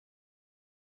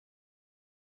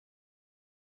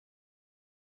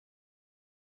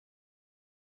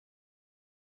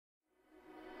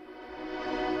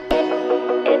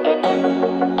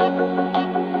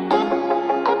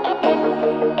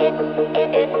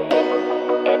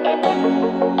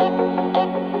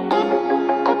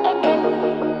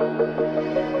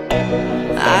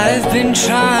I've been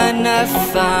trying to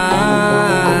find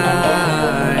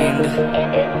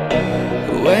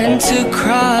when to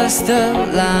cross the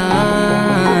line,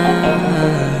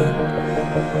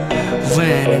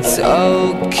 when it's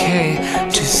okay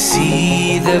to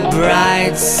see the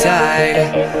bright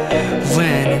side,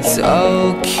 when it's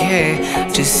okay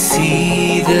to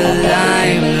see the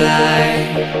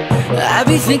limelight. I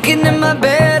be thinking in my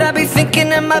bed, I be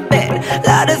thinking in my bed,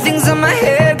 lot of things on my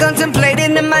head,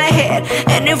 contemplating in my head.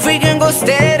 And if we can go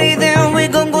steady, then we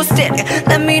gon' go steady.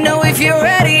 Let me know if you're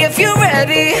ready, if you're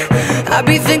ready. I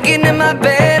be thinking in my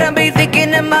bed, I be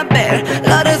thinking in my bed,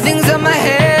 lot of things on my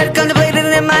head, contemplating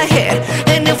in my head.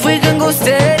 And if we can go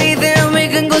steady, then we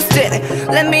can go steady.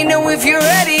 Let me know if you're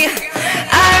ready.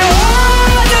 I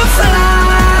wanna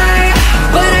fly,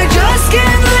 but I just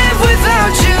can't live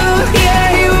without you. Yeah,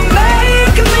 you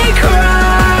make me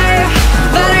cry,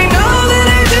 but I know that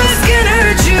I just can't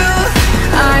hurt you.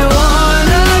 I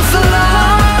wanna fly,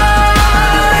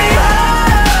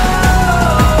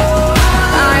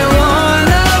 I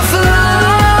wanna fly.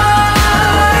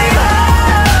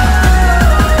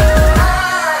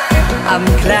 I'm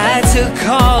glad to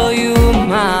call you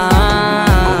mine.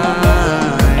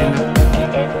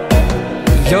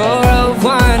 You're a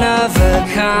one of a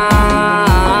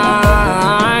kind.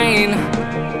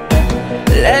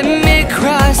 Let me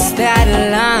cross that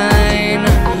line.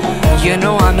 You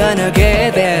know I'm gonna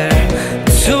get there,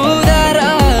 to that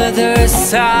other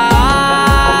side.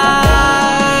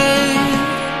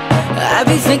 I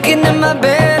be thinking in my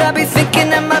bed, I be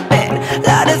thinking in my bed,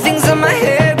 lot of things on my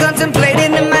head,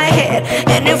 contemplating in my head.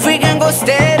 And if we can go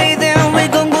steady, then we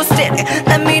gon' go steady.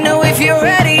 Let me know if you're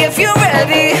ready, if you're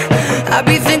ready. I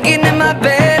be thinking in my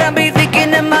bed, I be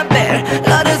thinking in my bed,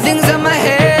 lot of things on my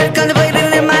head,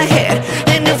 contemplating in my head.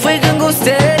 And if we can go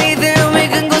steady, then we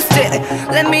can go steady.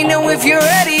 Let me know if you're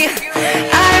ready.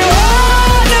 I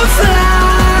wanna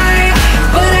fly,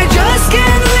 but I just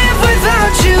can't live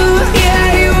without you. Yeah,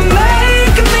 you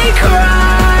make me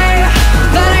cry,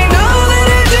 but I know that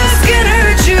I just can't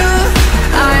hurt you.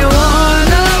 I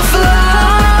wanna fly,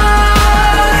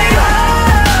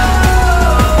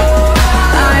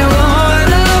 I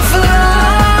wanna fly.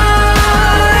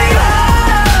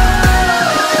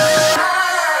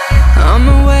 On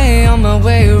my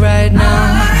way right now,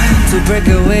 to break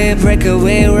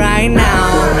away right now.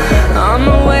 On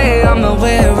my way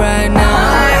right now.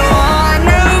 I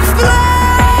wanna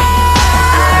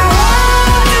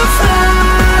fly,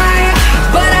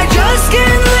 but I just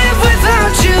can't live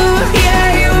without you. Yeah,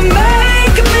 you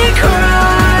make me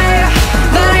cry,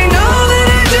 but I know that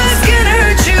I just can't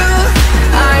hurt you.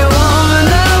 I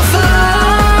wanna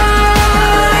fly,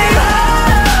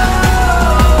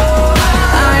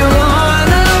 I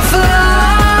wanna fly.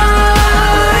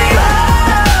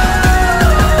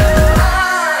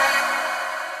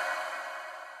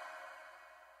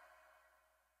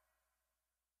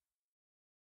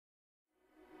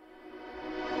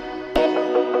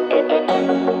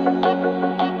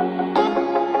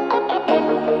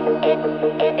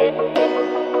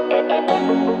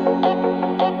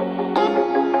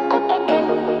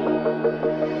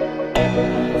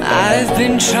 I've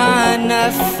been trying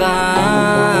to find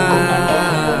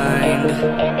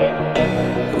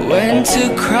when to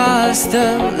cross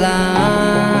the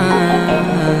line,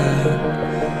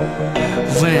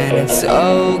 when it's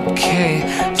okay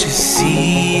to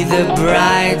see the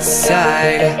bright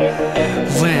side,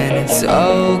 when it's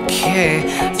okay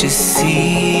to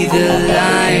see the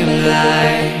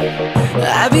limelight.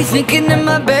 I be thinking in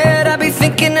my bed, I be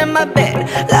thinking in my bed,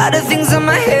 lot of things on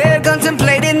my head,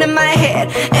 contemplating in my head.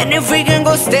 And if we can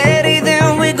go steady,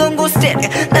 then we gon' go steady.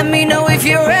 Let me know if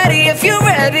you're ready, if you're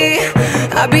ready.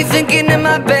 I be thinking in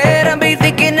my bed, I be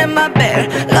thinking in my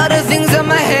bed, lot of things on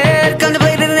my head,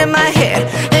 contemplating in my head.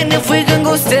 And if we can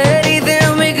go steady,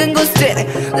 then we can go steady.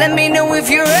 Let me know if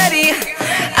you're ready.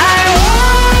 I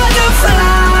wanna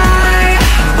fly,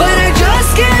 but I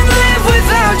just can't live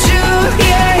without you.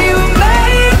 Yeah, you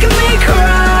make me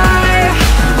cry,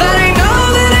 but I know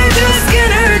that I just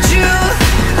can't hurt you.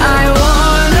 I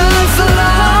wanna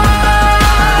fly,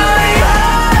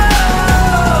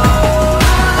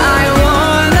 I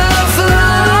wanna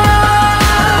fly.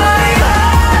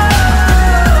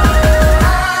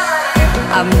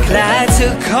 I'm glad to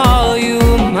call you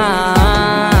mine.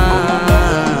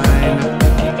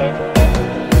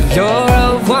 You're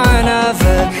a one of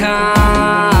a kind.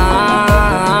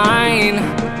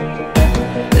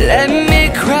 Let me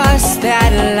cross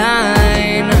that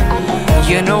line.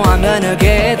 You know I'm gonna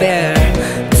get there,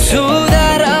 to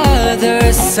that other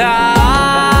side.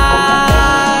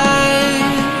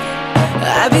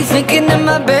 I be thinking in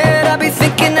my bed, I be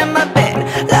thinking in my bed,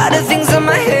 lot of things on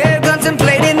my head,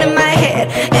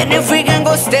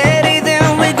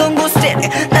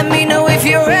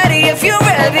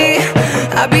 ready.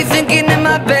 I be thinking in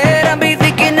my bed, I be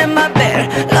thinking in my bed.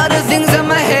 Lot of things on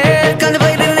my head,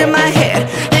 contemplating in my head.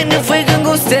 And if we can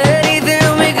go steady, then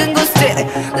we can go steady.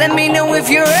 Let me know if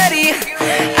you're ready.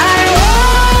 I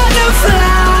wanna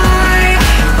fly,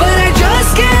 but I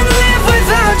just can't live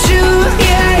without you.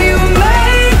 Yeah, you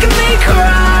make me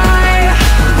cry,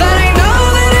 but I know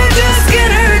that it just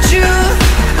can't hurt you.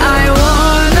 I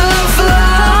wanna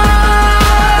fly,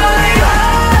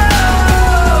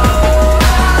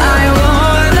 I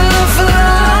wanna fly.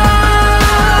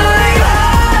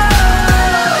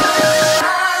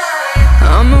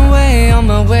 On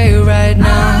my way right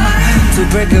now, to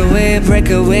break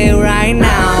away right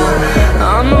now.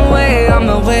 On my way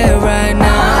right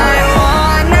now. I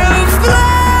wanna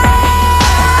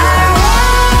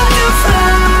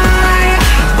fly,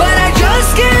 but I just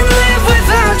can't live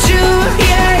without you.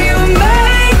 Yeah, you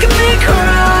make me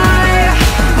cry,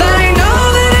 but I know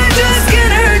that it just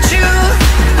can't hurt you.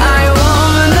 I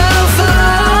wanna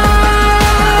fly,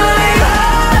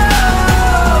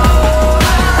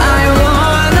 I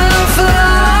wanna fly.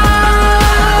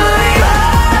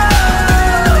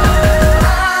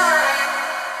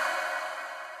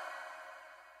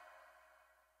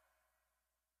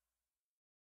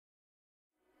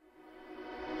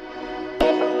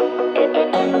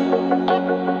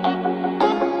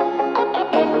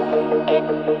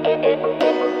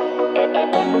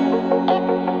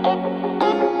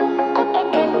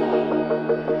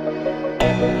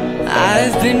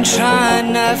 I've been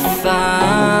trying to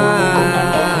find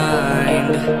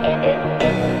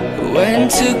when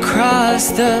to cross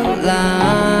the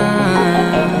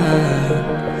line,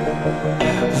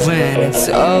 when it's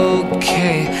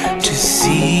okay to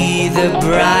see the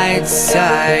bright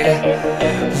side,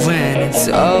 when it's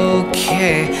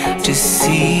okay to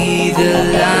see the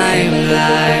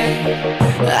limelight.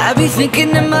 I be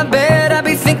thinking in my bed, I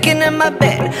be thinking in my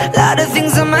bed. Lot of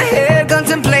things on my head,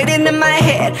 contemplating in my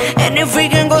head. And if we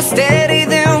can go steady,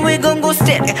 then we gon' go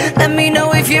steady. Let me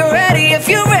know if you're ready, if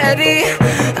you're ready.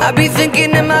 I be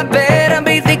thinking in my bed, I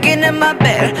be thinking in my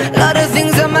bed. Lot of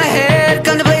things on my head,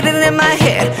 contemplating in my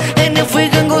head. And if we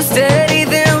can go steady,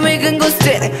 then we can go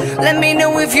steady. Let me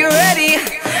know if you're ready.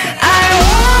 I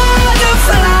wanna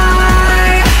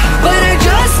fly, but I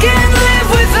just can't live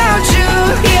without you.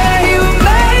 Yeah, you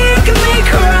make me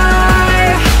cry,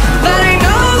 but I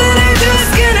know that it just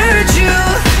can't hurt you.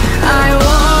 I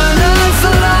wanna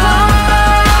fly,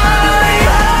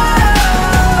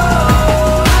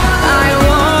 I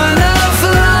wanna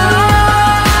fly.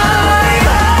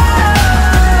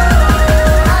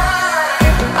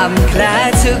 I'm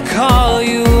glad to call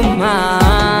you mine.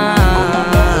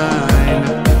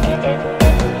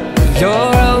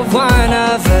 You're a one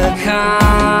of a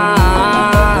kind.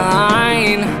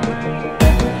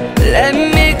 Let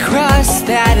me cross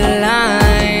that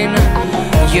line.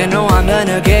 You know I'm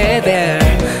gonna get there,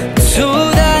 to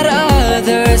that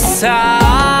other side.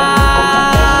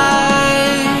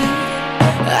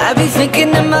 I be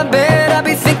thinking in my bed, I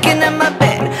be thinking in my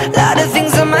bed. Lot of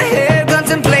things on my head,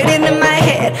 contemplating in my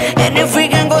head. And if we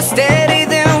can go steady,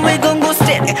 then we gon' go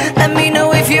steady. Let me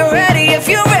know if you're ready, if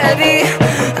you're ready.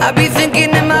 I be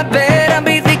thinking in my bed, I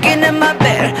be thinking in my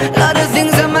bed. Lot of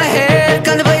things on my head,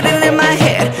 contemplating in my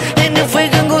head. And if we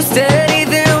can go steady,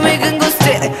 then we can go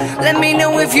steady. Let me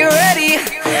know if you're ready.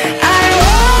 I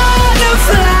wanna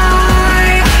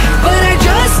fly, but I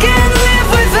just can't live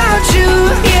without you.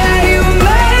 Yeah, you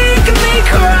make me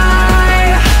cry,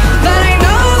 but I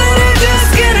know that it just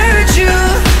can't hurt you.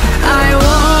 I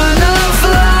wanna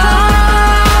fly,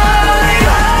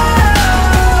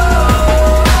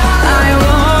 I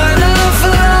wanna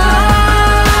fly.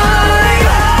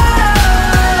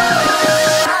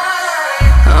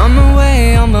 On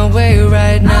my way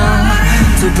right now,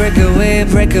 to break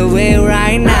away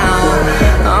right now.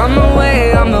 On my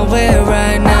way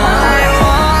right now. I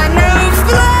wanna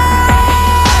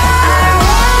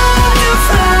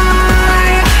fly,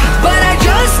 but I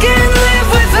just can't live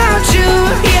without you.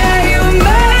 Yeah, you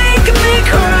make me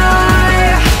cry,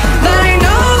 but I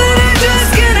know that it just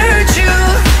can't hurt you.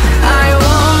 I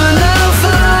wanna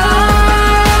fly,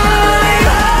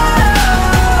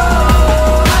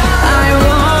 I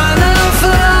wanna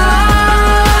fly.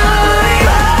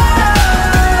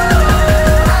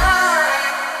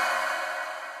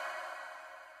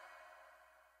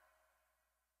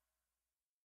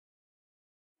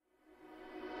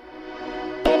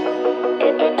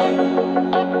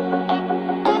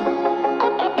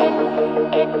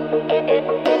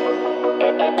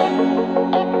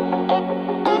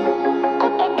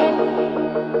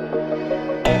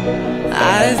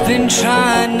 I've been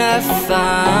trying to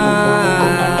find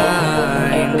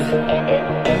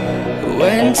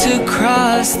when when to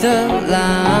cross the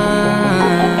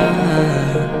line,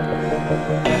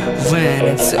 when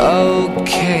it's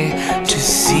okay to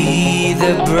see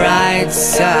the bright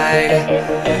side,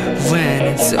 when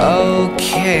it's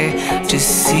okay to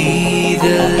see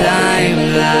the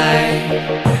limelight.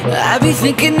 I be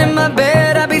thinking in my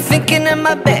bed, I be thinking in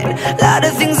my bed, lot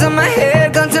of things on my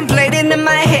head, contemplating in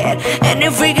my head. And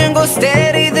if we can go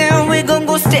steady, then we gon'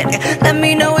 go steady. Let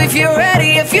me know if you're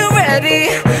ready, if you're ready.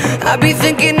 I be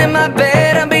thinking in my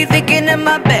bed, I be thinking in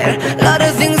my bed, lot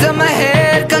of things on my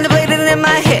head, contemplating in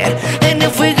my head. And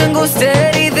if we can go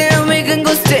steady, then we can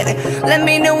go steady. Let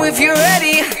me know if you're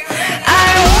ready.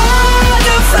 I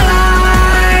wanna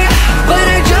fly, but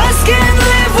I just can't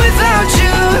live without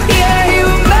you. Yeah, you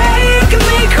make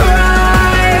me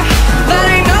cry, but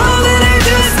I know that I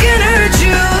just can't hurt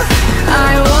you.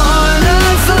 I wanna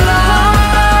fly,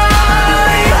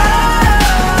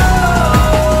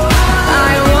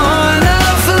 I wanna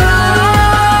fly.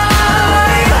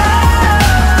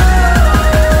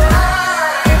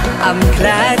 I'm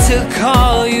glad to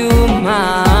call you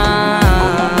mine.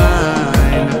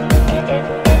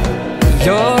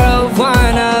 You're a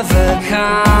one of a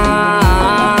kind.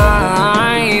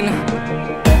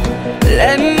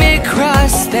 Let me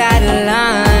cross that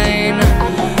line.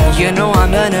 You know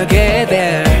I'm gonna get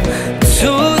there,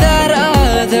 to that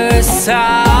other side.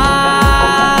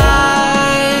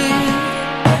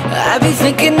 I be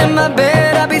thinking in my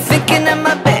bed, I be thinking in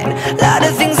my bed, lot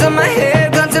of things on my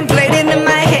head, contemplating in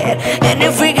my head. And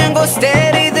if we can go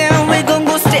steady, then we gon'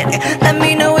 go steady. Let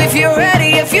me know if you're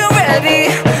ready, if you're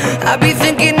ready. I be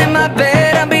thinking in my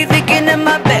bed, I be thinking in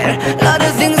my bed, lot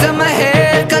of things on my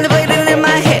head, contemplating in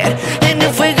my head. And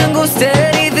if we can go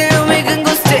steady, then we can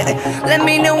go steady. Let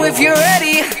me know if you're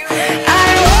ready. I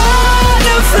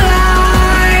wanna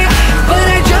fly, but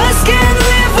I just can't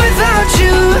live without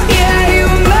you. Yeah, you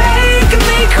make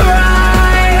me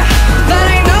cry, but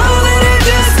I know that I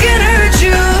just can't hurt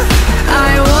you.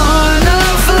 I wanna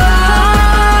fly,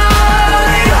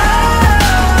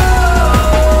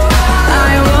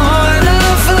 I wanna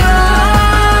fly.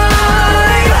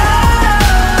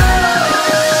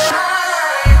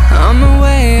 On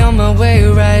my way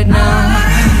right now,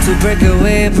 to break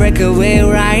away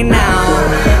right now.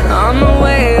 On my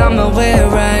way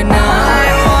right now. I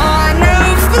wanna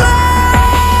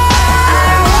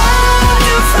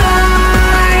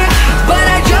fly, but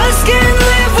I just can't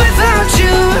live without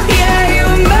you. Yeah, you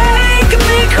make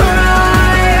me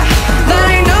cry, but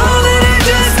I know that I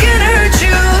just can't hurt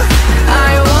you.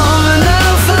 I wanna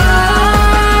fly,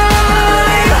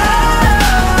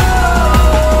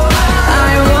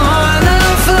 I wanna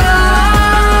fly.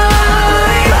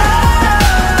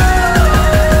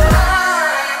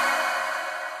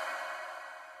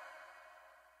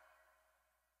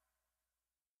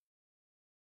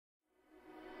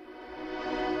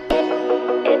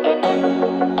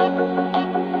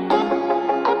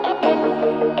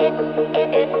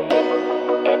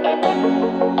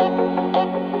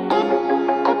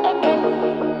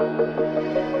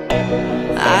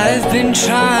 I've been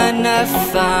trying to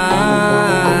find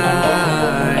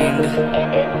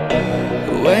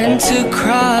when to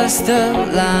cross the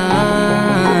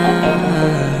line,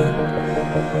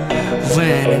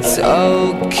 when it's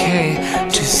okay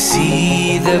to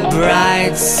see the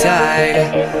bright side,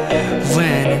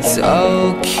 when it's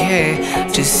okay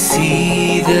to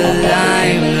see the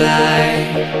limelight.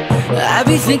 I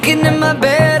be thinking in my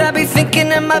bed, I be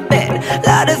thinking in my bed,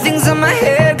 lot of things on my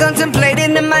head,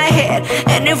 contemplating in my head.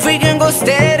 And if we can go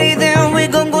steady, then we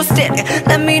gon' go steady.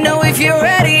 Let me know if you're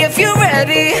ready, if you're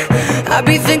ready. I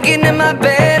be thinking in my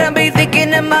bed, I be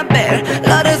thinking in my bed,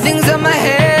 lot of things on my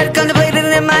head,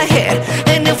 contemplating in my head.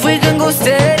 And if we can go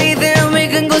steady, then we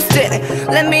can go steady.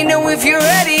 Let me know if you're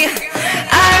ready.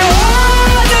 I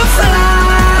wanna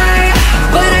fly,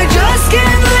 but I just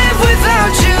can't live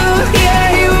without you. Yeah,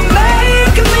 you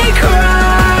make me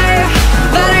cry,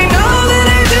 but I know that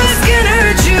I just can't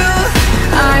hurt you.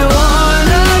 I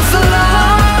wanna fly,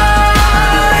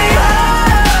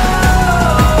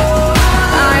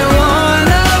 I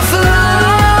wanna fly.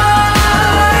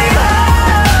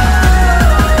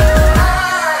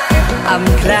 I'm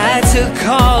glad to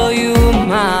call you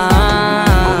mine.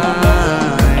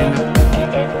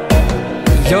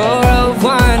 You're a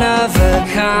one of a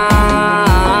kind.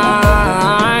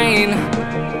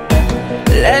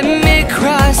 Let me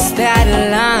cross that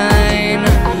line.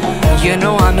 You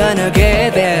know I'm gonna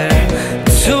get there,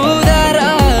 to that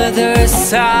other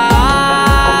side.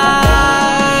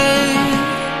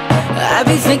 I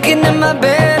be thinking in my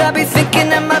bed, I be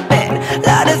thinking in my bed,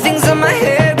 lot of things on my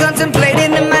head,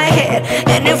 contemplating in my head.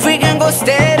 And if we can go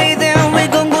steady, then we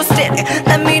gon' go steady.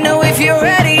 Let me know if you're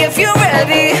ready.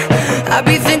 I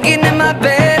be thinking in my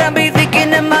bed, I be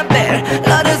thinking in my bed.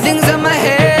 Lot of things in my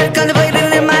head,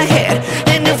 contemplating in my head.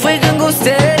 And if we can go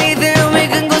steady, then we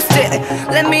can go steady.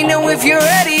 Let me know if you're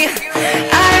ready.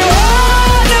 I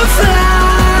wanna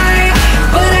fly,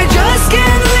 but I just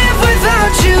can't live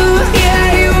without you. Yeah,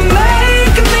 you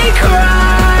make me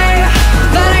cry,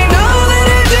 but I know that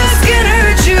it just can't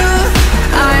hurt you.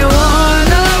 I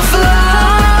wanna fly,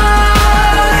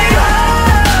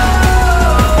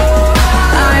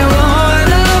 I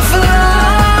wanna fly.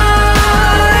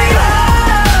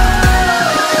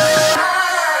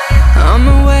 I'm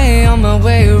on my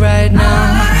way right now,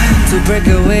 to break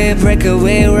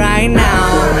away right now.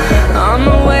 I'm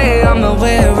away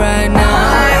right now.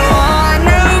 I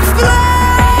wanna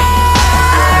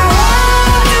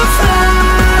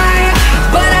fly,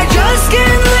 but I just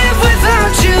can't live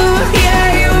without you. Yeah,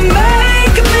 you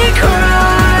make me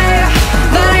cry,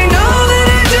 but I know that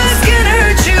it just can't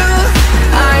hurt you.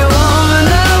 I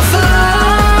wanna fly,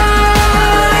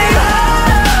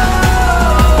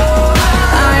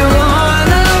 I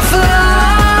wanna fly.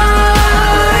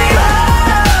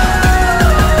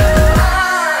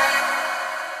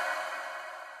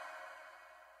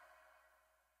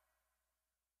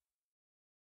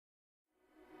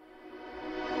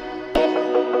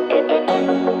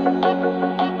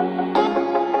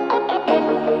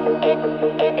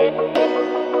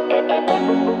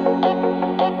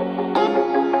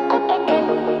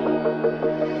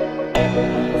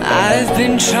 I've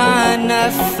been trying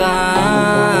to find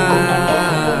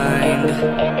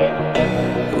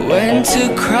when to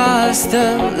cross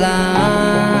the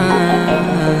line,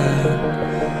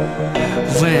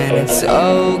 when it's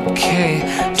okay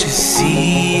to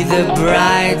see the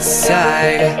bright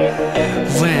side,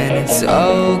 when it's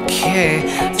okay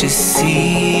to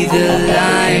see the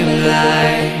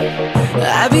limelight.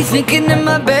 I be thinking in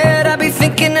my bed, I be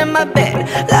thinking in my bed.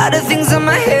 Lot of things in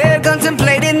my head,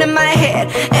 contemplating in my head.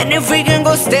 And if we can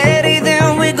go steady,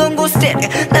 then we gon' go steady.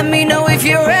 Let me know if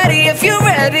you're ready, if you're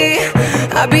ready.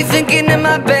 I be thinking in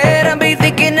my bed, I be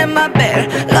thinking in my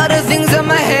bed. Lot of things in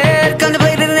my head,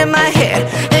 contemplating in my head.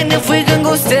 And if we can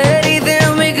go steady,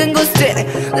 then we can go steady.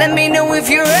 Let me know if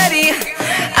you're ready.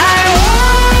 I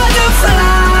wanna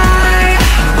fly,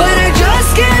 but I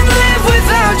just can't live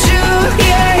without you.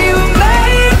 Yeah, you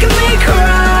make me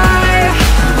cry,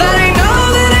 but I know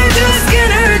that it just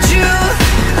can't hurt you.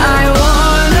 I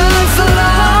wanna fly,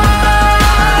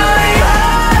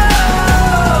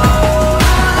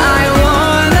 I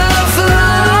wanna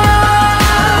fly.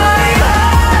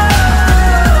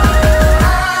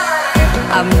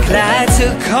 I'm glad to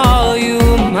call you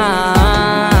mine.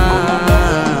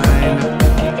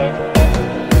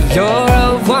 You're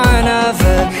a one of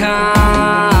a kind.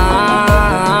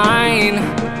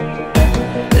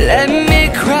 Let me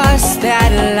cross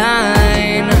that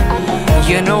line.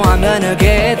 You know I'm gonna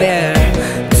get there,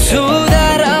 to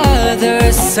that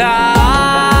other side.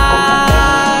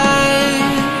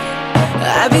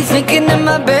 I be thinking in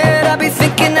my bed, I be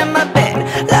thinking in my bed.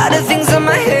 Lot of things in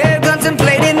my head,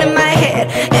 contemplating in my head.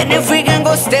 And if we can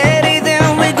go steady,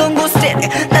 then we gon' go steady.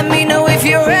 Let me know if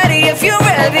you're ready, if you're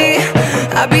ready.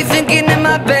 I be thinking in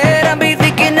my bed, I be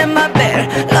thinking in my bed.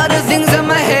 Lot of things in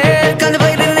my head,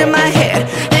 contemplating in my head.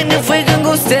 And if we can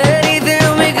go steady,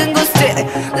 then we can go steady.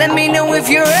 Let me know if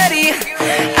you're ready.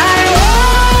 I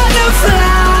wanna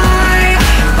fly,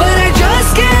 but I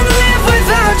just can't live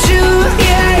without you.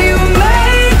 Yeah, you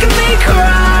make me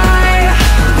cry,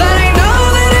 but I know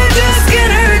that it just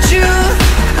can't hurt you.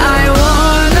 I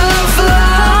wanna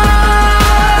fly,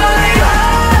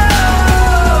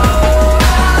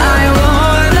 I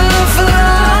wanna fly.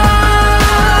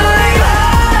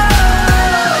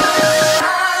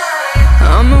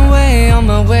 I'm on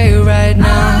my way right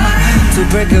now, to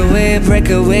break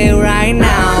away right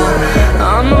now.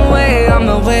 I'm away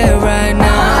right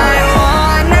now. I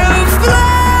wanna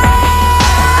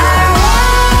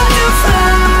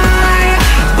fly,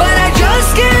 but I just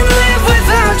can't live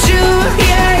without you.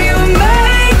 Yeah, you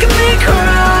make me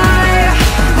cry,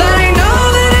 but I know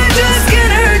that it just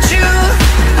can't hurt you.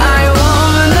 I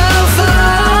wanna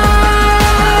fly,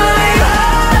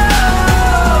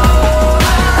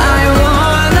 I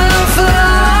wanna fly.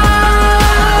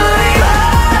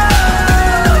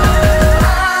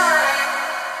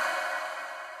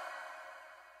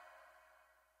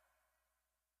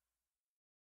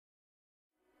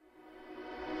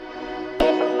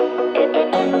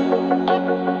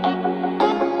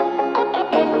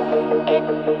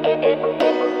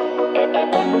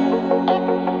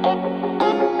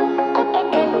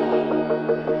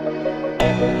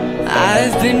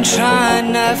 I've been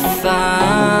trying to find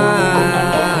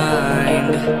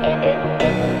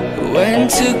when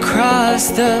to cross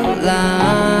the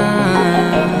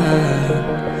line,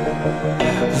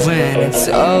 when it's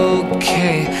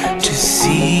okay to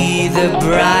see the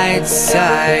bright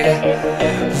side,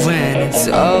 when it's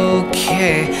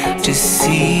okay to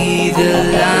see the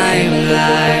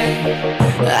limelight.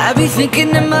 I be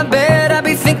thinking in my bed, I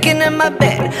be thinking in my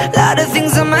bed, lot of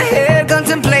things on my head,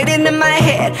 contemplating in my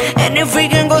head. And if we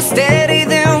can go steady,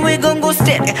 then we gon' go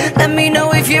steady. Let me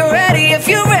know if you're ready, if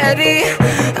you're ready.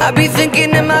 I be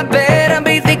thinking in my bed, I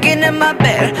be thinking in my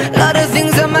bed, lot of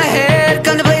things on my head,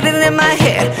 contemplating in my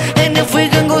head. And if we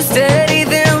can go steady,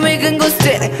 then we can go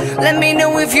steady. Let me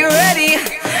know if you're ready.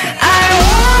 I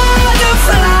wanna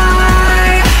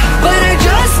fly, but I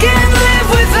just can't live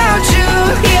without you.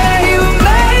 Yeah, you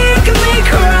make me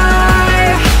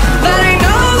cry, but I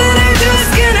know that I just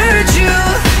can't hurt you.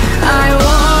 I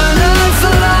wanna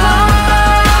fly,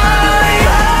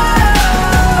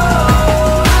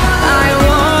 I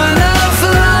wanna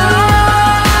fly.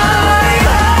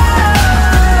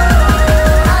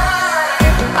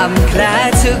 I'm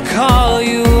glad to call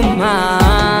you mine.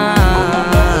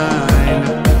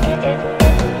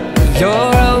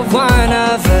 You're a one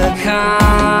of a kind.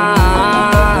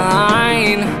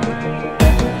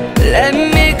 Let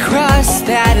me cross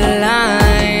that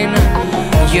line.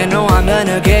 You know I'm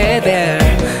gonna get there,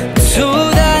 to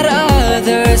that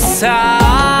other side.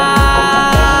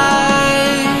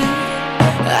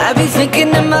 I be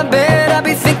thinking in my bed, I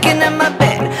be thinking in my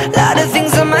bed, lot of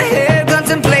things on my head,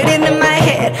 contemplating in my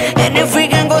head. And if we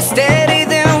can go steady,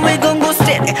 then we gon' go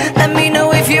steady. Let me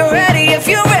know if you're ready, if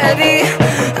you're ready.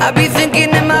 I be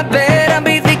thinking in my bed, I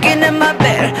be thinking in my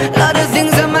bed, lot of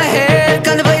things on my head,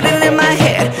 contemplating in my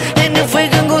head. And if we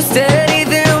can go steady,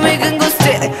 then we can go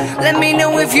steady. Let me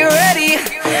know if you're ready.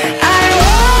 I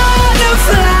wanna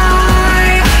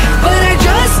fly, but I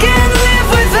just can't live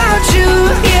without you.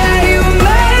 Yeah, you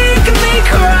make me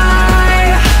cry,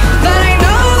 but I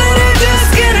know that I just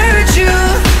can't hurt you.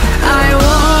 I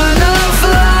wanna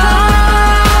fly,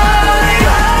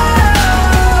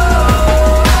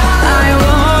 I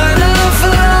wanna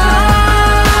fly.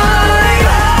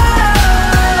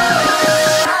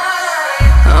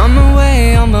 I'm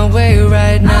on my way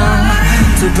right now,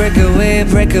 to break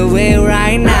away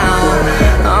right now.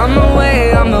 I'm away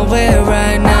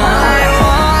right now. I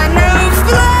wanna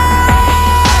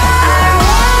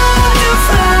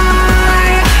fly,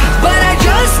 but I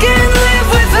just can't live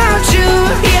without you.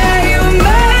 Yeah, you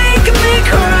make me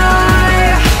cry,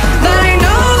 but I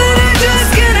know that I just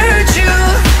can't hurt you.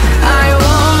 I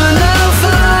wanna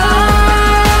fly,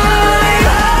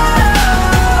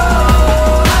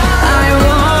 I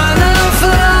wanna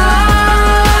fly.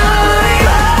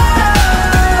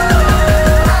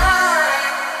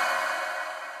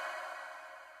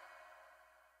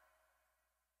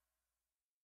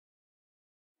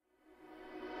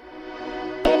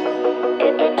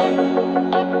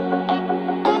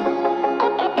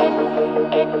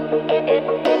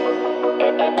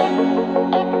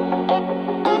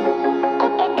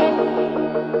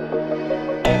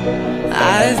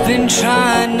 I've been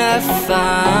trying to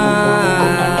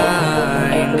find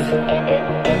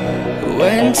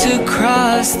when to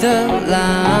cross the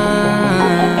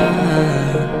line,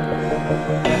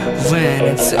 when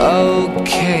it's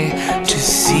okay to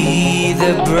see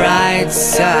the bright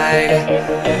side,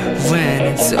 when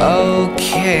it's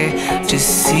okay to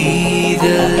see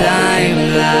the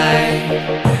limelight.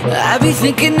 I be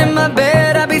thinking in my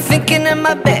bed, I be thinking in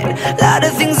my bed, lot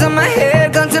of things on my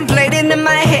head, contemplating in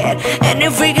my head. And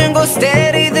if we can go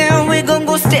steady, then we gon'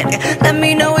 go steady. Let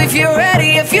me know if you're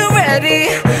ready, if you're ready.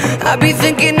 I be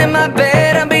thinking in my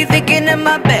bed, I be thinking in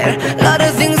my bed, lot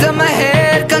of things on my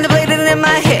head, contemplating in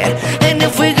my head. And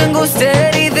if we can go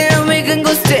steady, then we can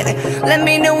go steady. Let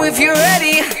me know if you're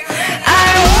ready.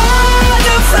 I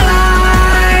wanna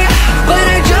fly, but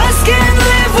I just can't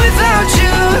live without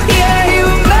you. Yeah, you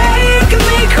make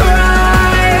me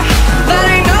cry, but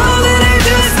I know that I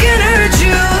just can't hurt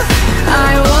you.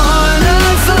 I wanna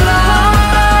fly,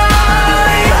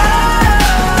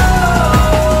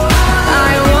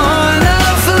 I wanna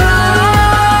fly.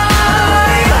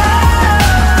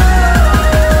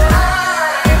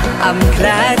 I'm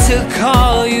glad to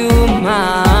call you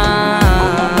mine.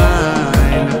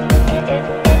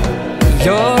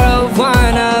 You're a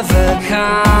one of a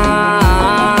kind.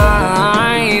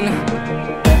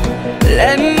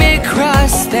 Let me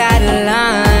cross that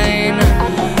line.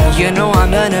 You know I'm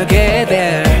gonna get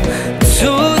there,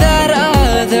 to that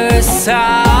other side.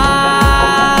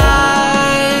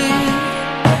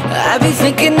 I be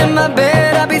thinking in my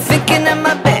bed, I be thinking in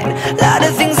my bed, lot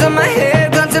of things on my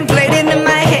head, contemplating in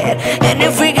my head. And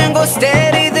if we can go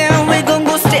steady, then we gon'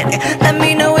 go steady. Let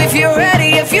me know if you're ready.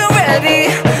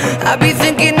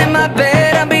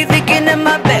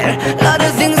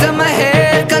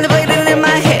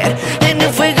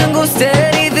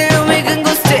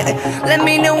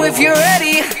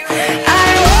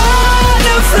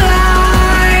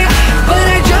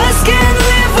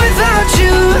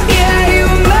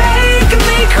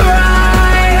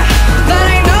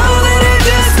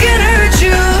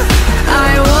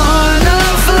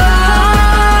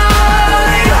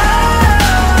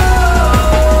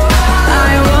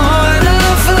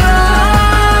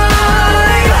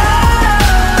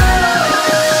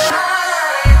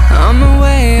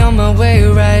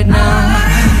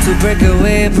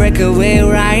 break away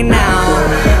right now.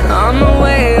 On my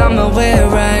way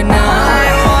right now. I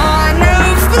wanna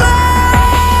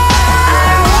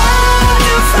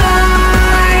fly,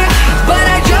 but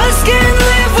I just can't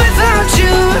live without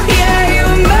you. Yeah, you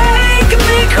make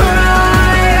me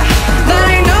cry, but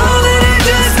I know that I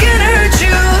just can't hurt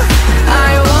you.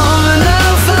 I wanna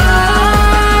fly,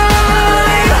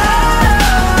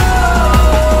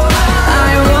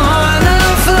 I wanna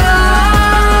fly.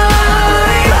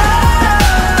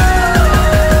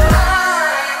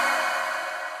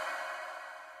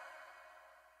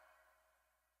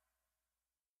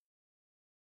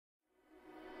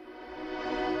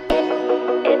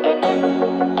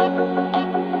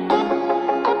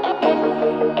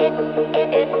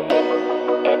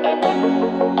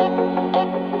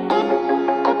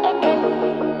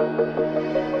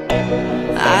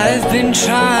 I've been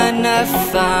trying to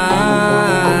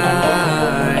find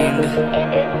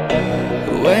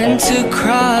when to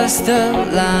cross the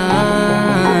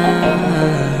line,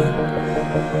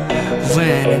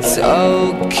 when it's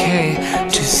okay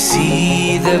to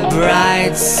see the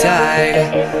bright side,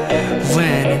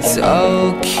 when it's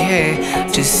okay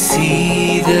to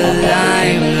see the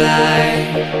limelight.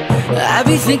 I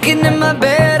be thinking in my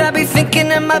bed, I be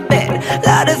thinking in my bed.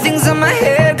 Lot of things on my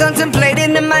head,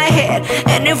 contemplating in my head.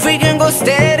 And if we can go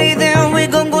steady, then we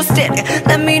gon' go steady.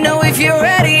 Let me know if you're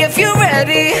ready, if you're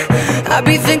ready. I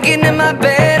be thinking in my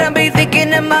bed, I be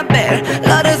thinking in my bed.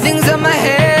 Lot of things on my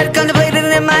head, contemplating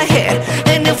in my head.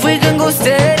 And if we can go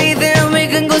steady, then we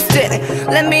can go steady.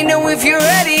 Let me know if you're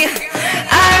ready.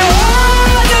 I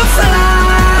wanna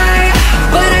fly,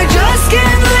 but I just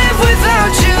can't live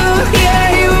without you. Yeah,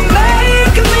 you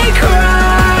make me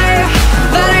cry,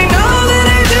 but I know that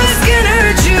I just can't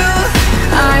hurt you.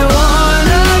 I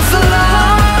wanna fly,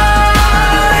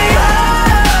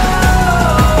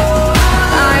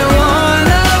 I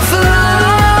wanna fly.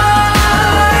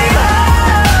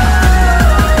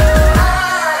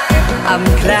 I'm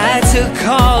glad to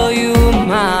call you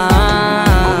mine.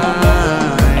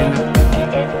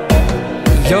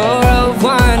 You're a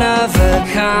one of a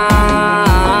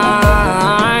kind.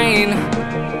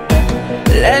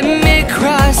 Let me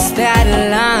cross that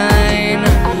line.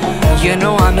 You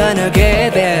know I'm gonna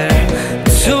get there,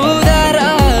 to that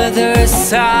other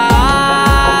side.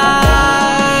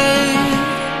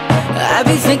 I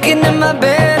be thinking in my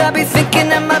bed, I be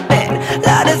thinking in my bed.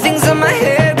 Lot of things on my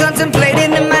head,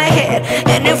 contemplating in my head.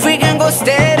 And if we can go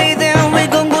steady, then we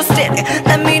gon' go steady.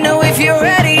 Let me know if you're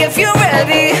ready, if you're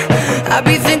ready. I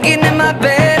be thinking in my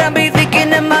bed, I be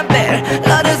thinking in my bed.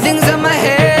 Lot of things on my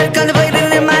head,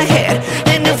 contemplating in my head.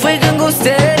 And if we can go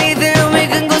steady, then we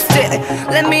can go steady.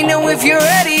 Let me know if you're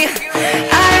ready.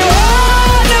 I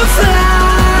wanna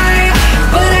fly,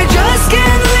 but I just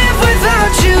can't live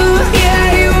without you. Yeah,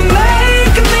 you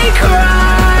make me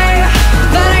cry,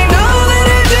 but I know that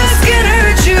I just can't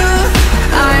hurt you.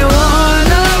 I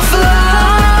wanna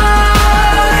fly,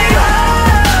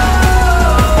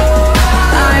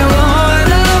 I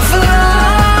wanna fly.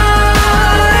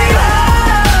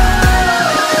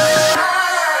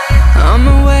 On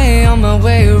my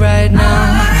way right now,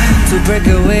 to break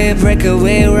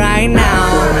away right now.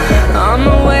 On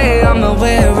my way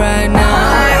right now.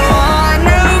 I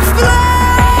wanna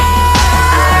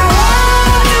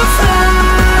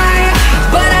fly,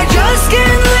 but I just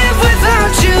can't live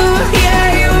without you. Yeah,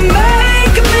 you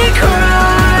make me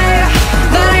cry,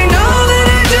 but I know that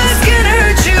I just can't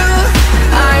hurt you.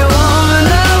 I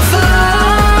wanna fly,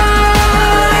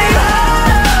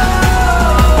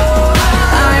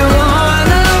 I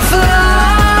wanna fly.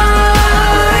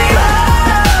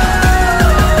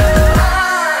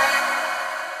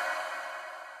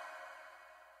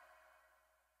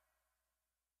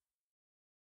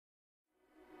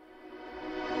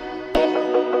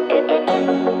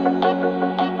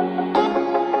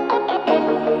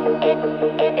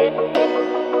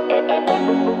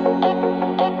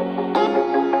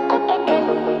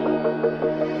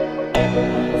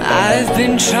 I've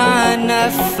been trying to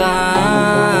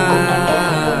find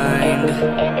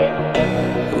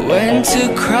when to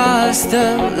cross the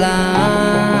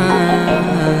line,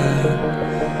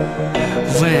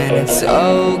 when it's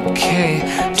okay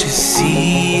to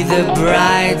see the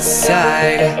bright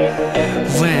side,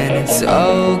 when it's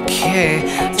okay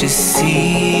to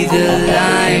see the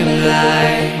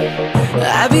limelight.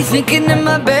 I be thinking in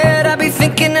my bed, I be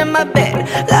thinking in my bed.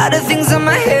 Lot of things on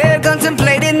my head,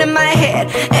 contemplating in my head.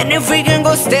 And if we can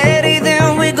go steady,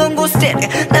 then we gon' go steady.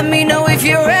 Let me know if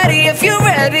you're ready, if you're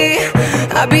ready.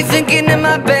 I be thinking in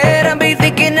my bed, I be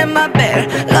thinking in my bed.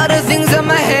 Lot of things on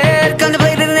my head,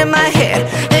 contemplating in my head.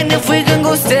 And if we can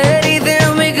go steady,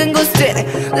 then we can go steady.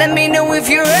 Let me know if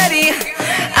you're ready.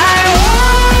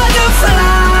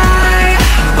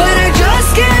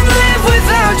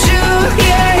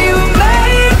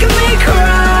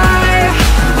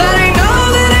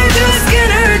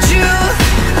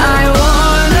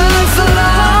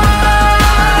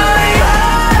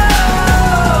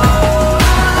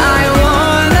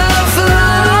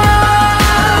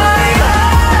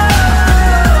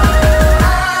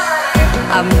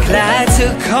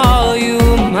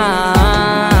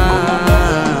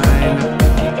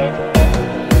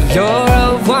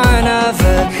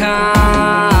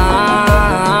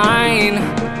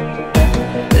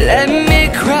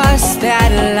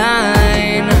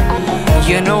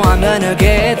 I'm gonna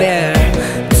get there,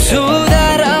 to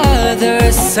that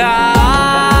other side.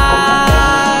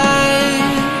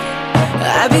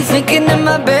 I be thinking in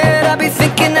my bed, I be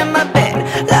thinking in my bed.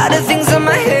 Lot of things on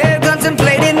my head,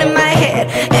 contemplating in my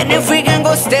head. And if we can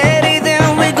go steady,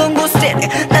 then we gon' go steady.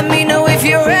 Let me know if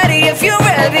you're ready, if you're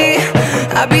ready.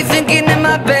 I be thinking in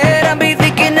my bed, I be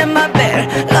thinking in my bed.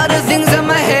 Lot of things on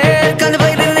my head,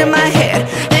 contemplating in my head.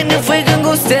 And if we can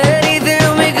go steady,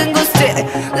 then we can go steady.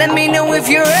 Let me know if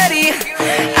you're ready.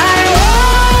 I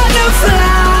wanna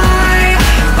fly,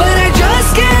 but I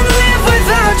just can't live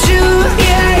without you.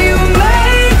 Yeah, you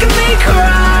make me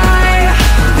cry,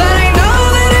 but I know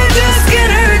that I just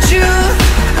can't hurt you.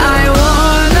 I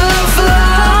wanna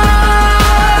fly,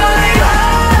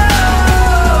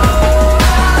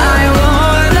 I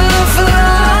wanna fly.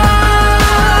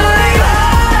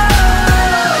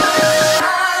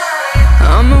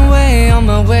 On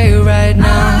my way right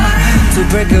now, to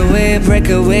break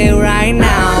away right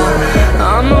now.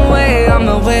 On my way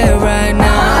right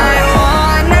now. I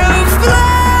wanna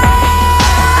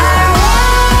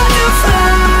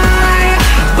fly,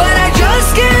 but I just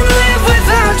can't live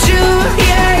without you.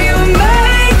 Yeah, you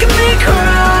make me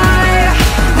cry,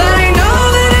 but I know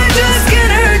that I just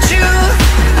can't hurt you.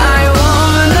 I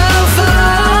wanna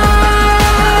fly,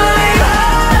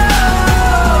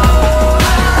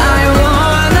 I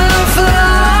wanna fly.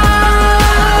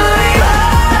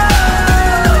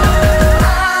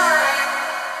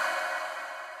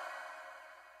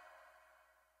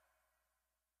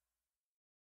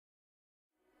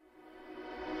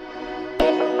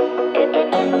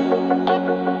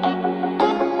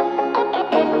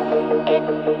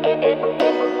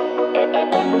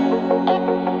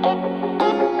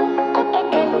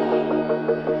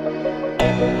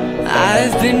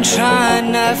 I've been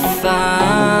trying to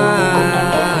find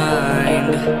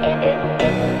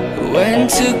when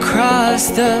to cross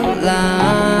the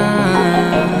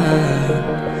line,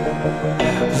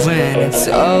 when it's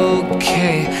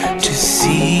okay to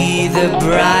see the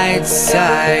bright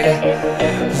side,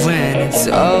 when it's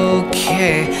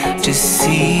okay to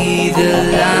see the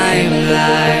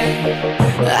limelight.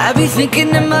 I be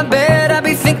thinking in my bed, I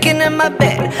be thinking in my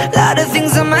bed. Lot of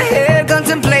things on my head,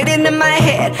 contemplating in my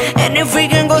head. And if we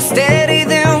can go steady,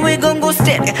 then we gon' go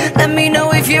steady. Let me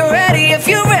know if you're ready, if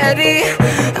you're ready.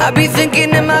 I be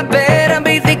thinking in my bed, I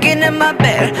be thinking in my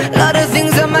bed. Lot of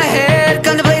things on my head,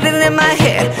 contemplating in my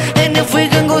head. And if we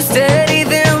can go steady,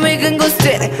 then we can go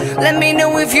steady. Let me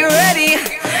know if you're ready.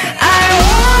 I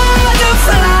wanna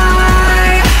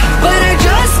fly, but I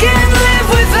just can't live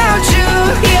without you.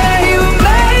 Yeah, you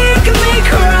make me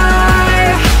cry,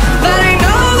 but I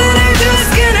know that I just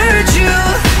can't hurt you.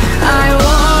 I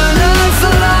wanna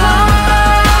fly,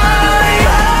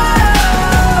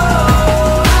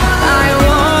 I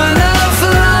wanna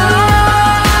fly.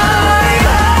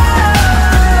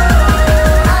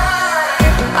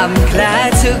 I'm glad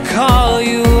to call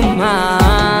you mine.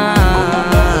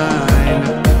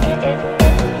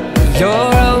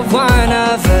 You're a one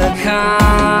of a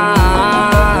kind.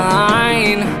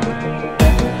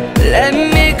 Let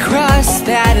me cross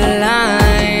that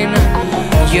line.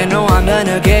 You know I'm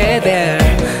gonna get there,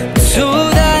 to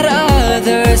that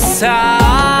other side.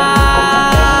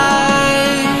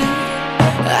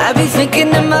 I be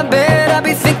thinking in my bed, I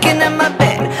be thinking in my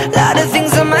bed. Lot of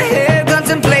things on my head,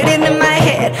 contemplating in my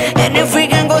head. And if we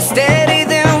can go steady,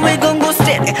 then we gon' go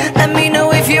steady. Let me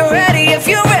know if you're ready, if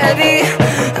you're ready.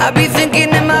 I be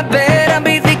thinking in my bed, I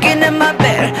be thinking in my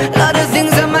bed. Lot of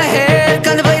things on my head,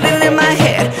 contemplating in my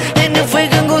head. And if we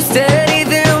can go steady,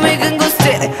 then we can go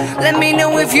steady. Let me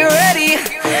know if you're ready.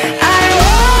 I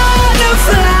wanna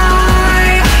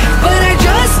fly, but I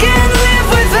just can't live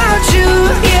without you.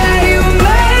 Yeah, you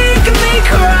make me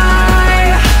cry,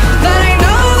 but I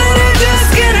know that I just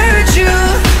can't hurt you.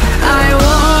 I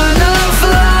wanna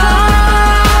fly,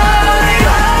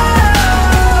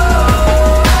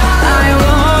 I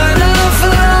wanna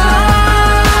fly.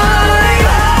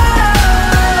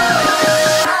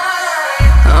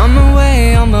 On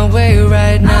my way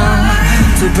right now,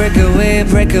 to break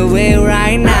away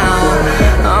right now.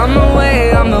 On my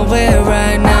way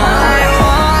right now. I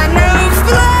wanna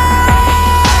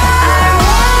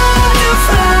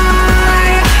fly,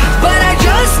 but I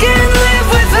just can't live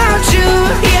without you.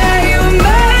 Yeah, you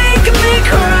make me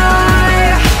cry,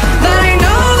 but I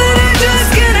know that I just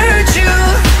can't hurt you.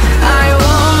 I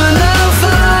wanna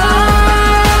fly,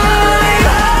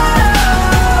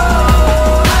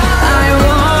 I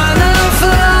wanna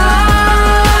fly.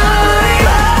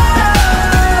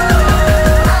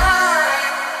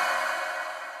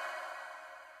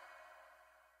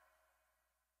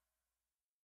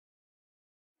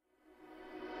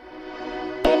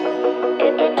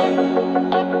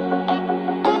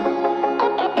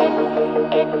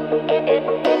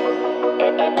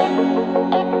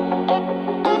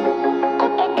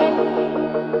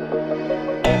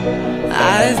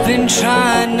 I've been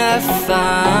trying to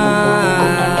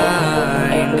find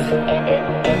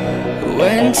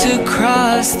when to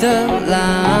cross the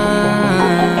line,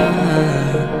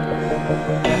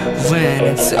 when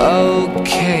it's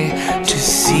okay to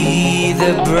see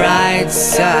the bright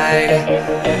side,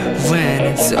 when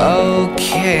it's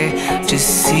okay to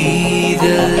see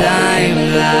the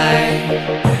limelight.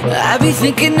 I be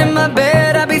thinking in my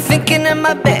bed, I be thinking in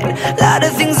my bed, lot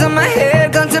of things on my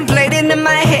head, contemplating in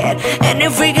my head. And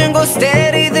if we can go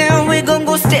steady, then we gon'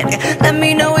 go steady. Let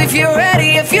me know if you're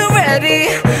ready, if you're ready.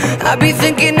 I be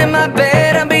thinking in my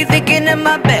bed, I be thinking in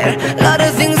my bed, lot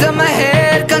of things on my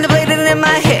head, contemplating in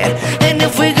my head. And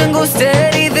if we can go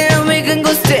steady, then we can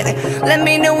go steady. Let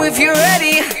me know if you're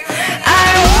ready. I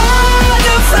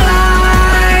wanna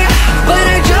fly, but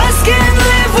I just can't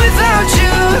live without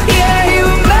you. Yeah, you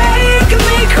make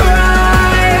me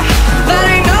cry, but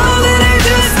I know that I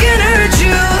just can't hurt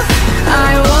you.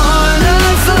 I wanna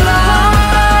fly,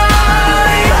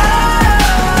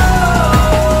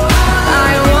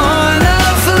 I wanna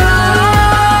fly.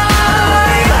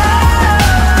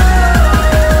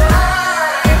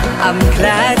 I'm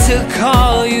glad to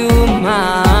call you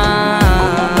mine.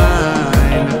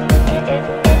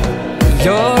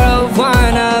 You're a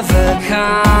one of a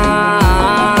kind.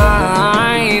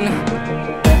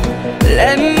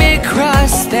 Let me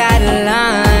cross that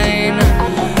line.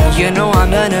 You know I'm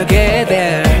gonna get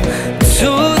there, to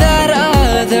that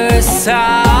other side.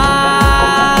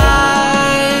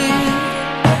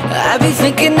 I be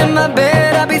thinking in my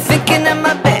bed, I be thinking in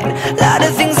my bed, lot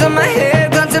of things on my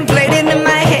head, contemplating in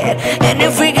my head. And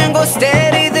if we can go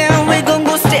steady, then we gon'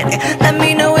 go steady. Let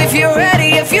me know if you're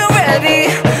ready, if you're ready.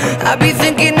 I be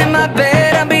thinking in my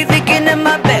bed, I be thinking in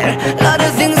my bed, lot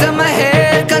of things on my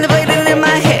head, contemplating in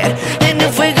my head. And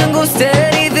if we can go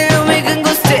steady, then we can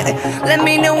go steady. Let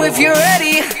me know if you're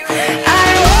ready. I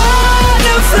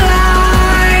wanna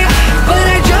fly, but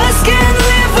I just can't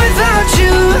live without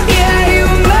you. Yeah, you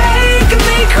make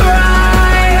me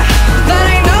cry, but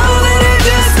I know that I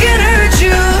just can't hurt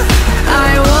you.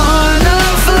 I wanna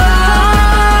fly,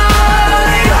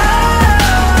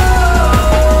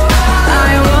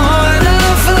 I wanna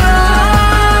fly.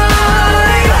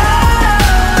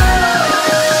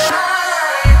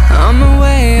 On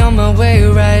my way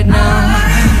right now,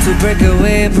 to break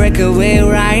away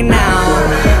right now.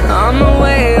 On my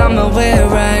way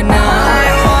right now. I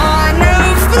wanna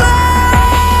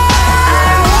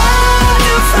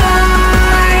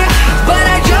fly, but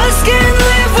I just can't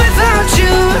live without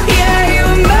you. Yeah, you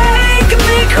make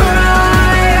me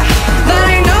cry, but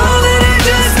I know that I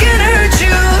just can't hurt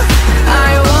you.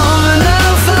 I wanna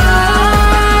fly,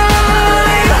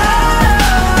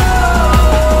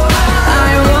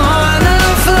 I wanna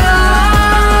fly.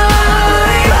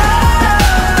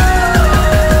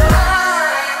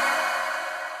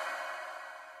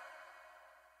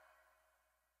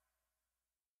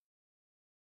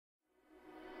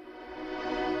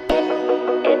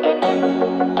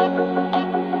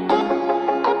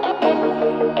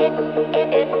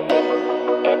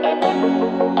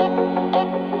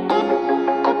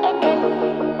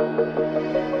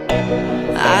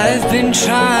 I've been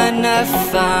trying to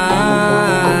find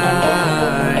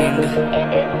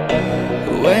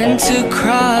when to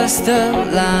cross the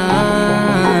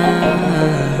line,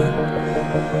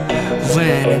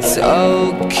 when it's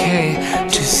okay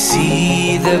to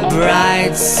see the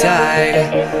bright side,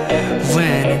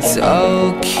 when it's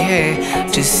okay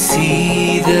to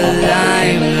see the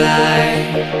limelight.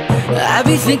 I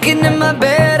be thinking in my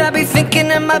bed, I be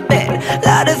thinking in my bed,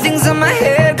 lot of things on my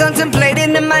head,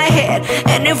 contemplating in my head.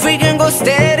 And if we can go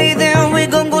steady, then we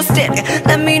gon' go steady.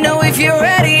 Let me know if you're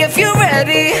ready, if you're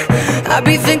ready. I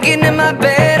be thinking in my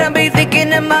bed, I be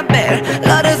thinking in my bed,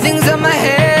 lot of things on my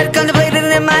head,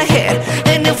 contemplating in my head.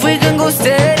 And if we can go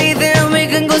steady, then we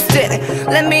can go steady.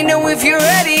 Let me know if you're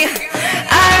ready.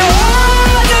 I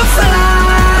wanna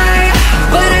fly,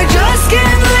 but I just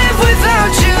can't live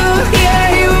without you. Yeah,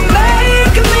 you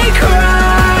make me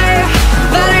cry,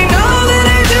 but I know that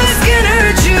I just can't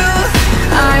hurt you.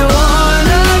 I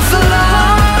wanna fly,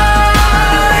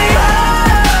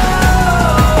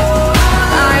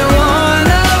 I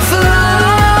wanna fly.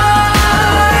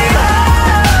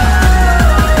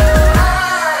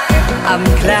 I'm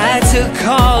glad to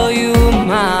call you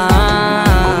mine.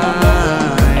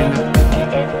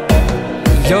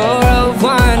 You're a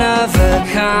one of a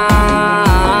kind.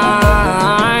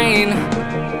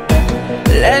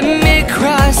 Let me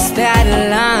cross that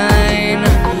line.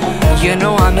 You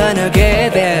know I'm gonna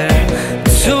get there,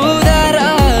 to that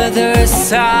other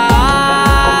side.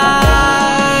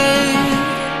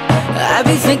 I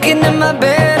be thinking in my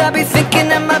bed, I be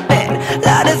thinking in my bed,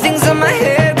 lot of things on my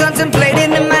head,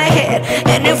 contemplating in my head.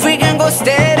 And if we can go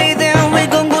steady, then we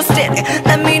gon' go steady.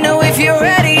 Let me know if you're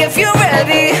ready, if you're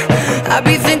ready. I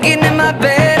be thinking in my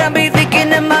bed, I be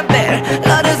thinking in my bed.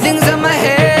 Lot of things in my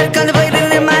head,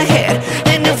 contemplating in my head.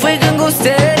 And if we can go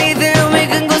steady, then we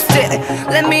can go steady.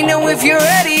 Let me know if you're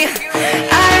ready.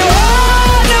 I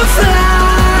wanna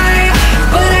fly,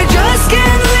 but I just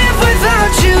can't live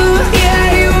without you. Yeah,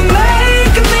 you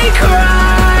make me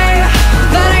cry,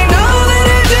 but I know that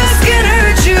I just can't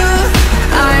hurt you.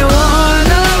 I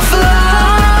wanna fly,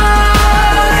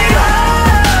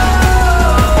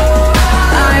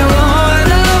 I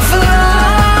wanna fly.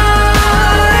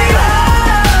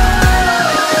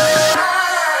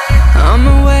 I'm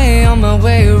on my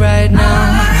way right now,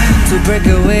 to break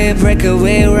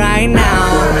away right now.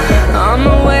 I'm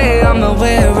away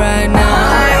right now.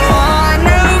 I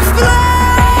wanna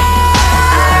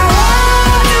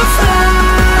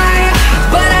fly,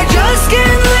 but I just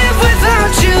can't live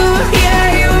without you. Yeah,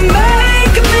 you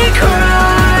make me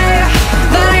cry,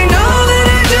 but I know that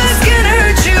I just can't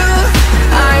hurt you.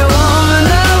 I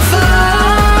wanna fly,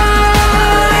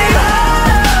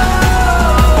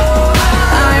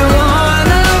 I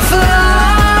wanna fly.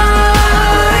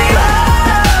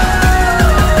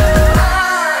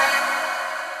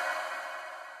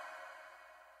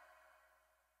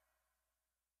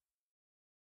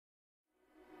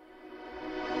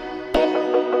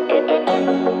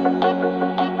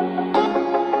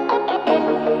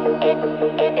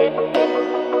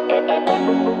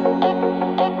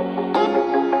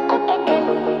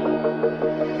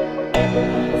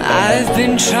 I've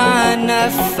been trying to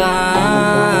find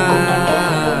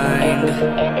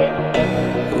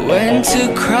when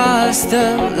to cross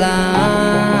the line,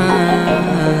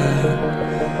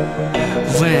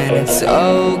 when it's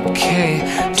okay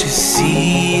to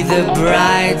see the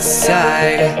bright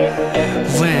side,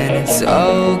 when it's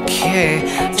okay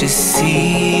to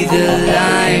see the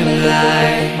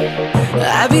limelight.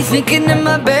 I be thinking in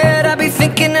my bed, I be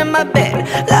thinking in my bed.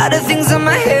 Lot of things in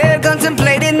my head,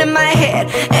 contemplating in my head.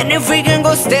 And if we can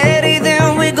go steady,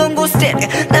 then we gon' go steady.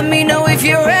 Let me know if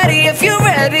you're ready, if you're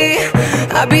ready.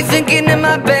 I be thinking in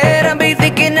my bed, I be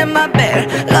thinking in my bed.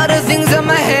 Lot of things in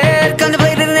my head,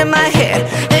 contemplating in my head.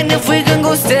 And if we can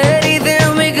go steady,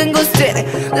 then we can go steady.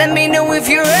 Let me know if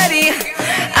you're ready.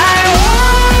 I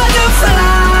wanna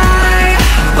fly,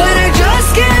 but I just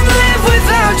can't live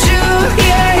without you.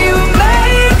 Yeah, you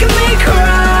make me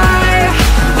cry,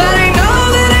 but I know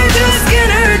that I just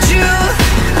can't hurt you.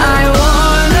 I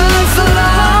wanna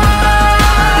fly,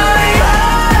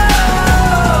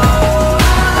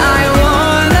 I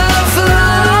wanna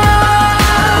fly.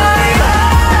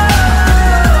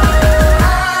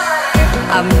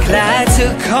 I'm glad to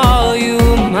call you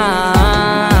mine.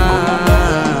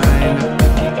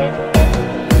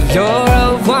 You're a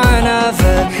one of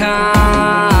a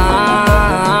kind.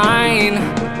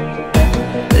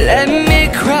 Let me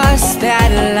cross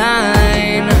that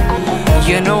line.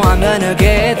 You know I'm gonna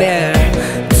get there,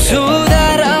 to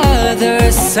that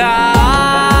other side.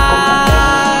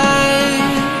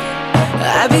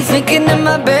 I be thinking in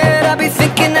my bed, I be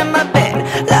thinking in my bed.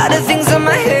 Lot of things in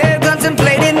my head,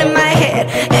 contemplating in my head.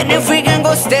 And if we can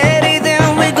go steady,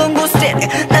 then we gon' go steady.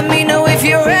 Let me know if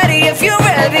you're ready, if you're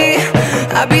ready.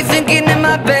 I be thinking in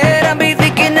my bed, I be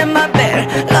thinking in my bed.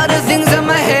 Lot of things in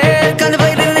my head,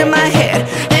 contemplating in my head.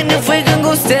 And if we can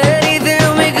go steady,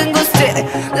 then we can go steady.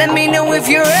 Let me know if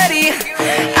you're ready.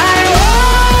 I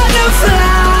wanna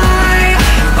fly,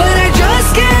 but I just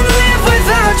can't live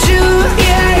without you.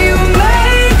 Yeah, you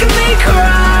make me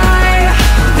cry,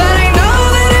 but I know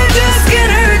that I just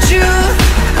can't hurt you.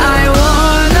 I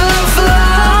wanna fly,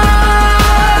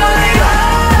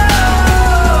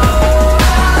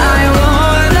 I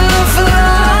wanna fly.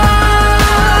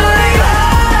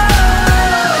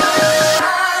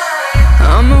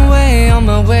 I'm on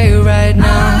my way right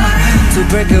now, to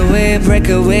break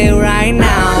away right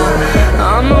now.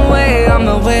 I'm away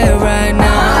right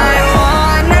now. I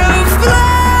wanna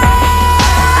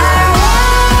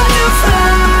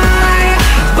fly,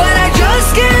 but I just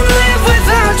can't live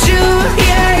without you.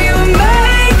 Yeah, you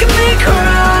make me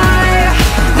cry,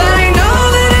 but I know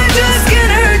that I just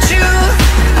can't hurt you.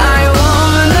 I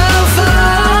wanna fly,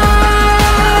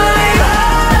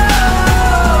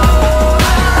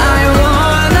 I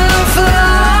wanna fly.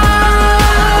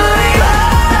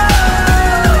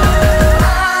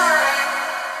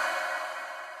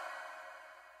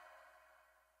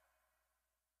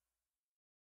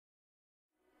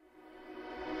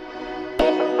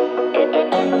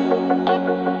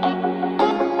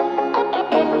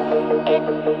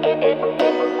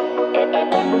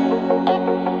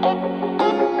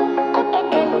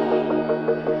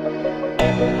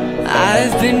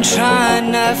 I've been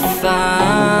trying to find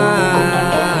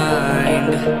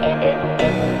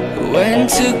when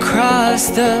to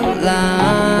cross the line,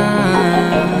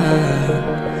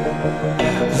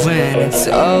 when it's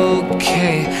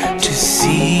okay to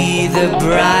see the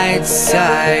bright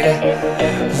side,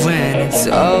 when it's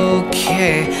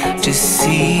okay to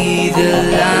see the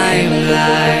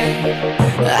limelight.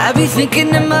 I be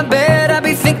thinking in my bed, I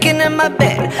be thinking in my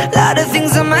bed, lot of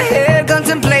things on my head,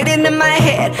 contemplating in my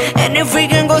head. And if we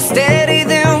can go steady,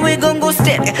 then we gon' go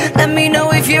steady. Let me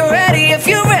know if you're ready, if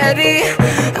you're ready.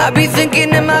 I be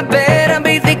thinking in my bed, I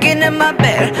be thinking in my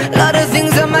bed, lot of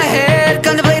things on my head,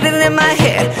 contemplating in my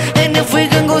head. And if we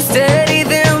can go steady,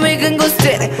 then we can go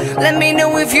steady. Let me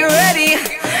know if you're ready.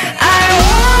 I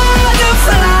wanna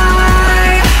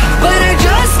fly, but I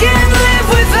just can't live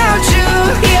without you.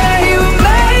 Yeah, you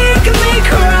make me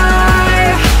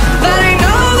cry, but I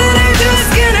know that I just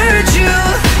can't hurt you.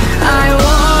 I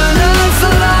wanna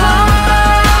fly,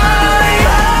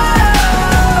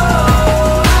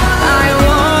 I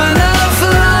wanna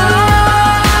fly.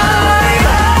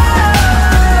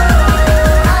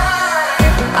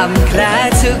 I'm glad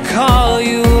to call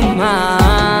you mine.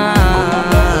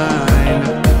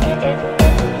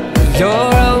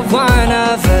 You're a one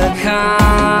of a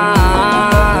kind.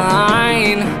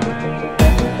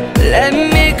 Let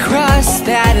me cross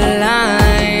that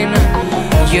line.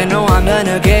 You know I'm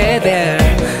gonna get there,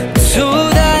 to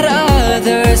that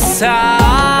other side.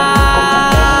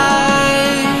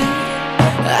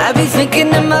 I be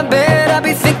thinking in my bed, I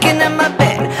be thinking in my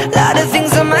bed, lot of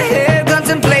things on my head,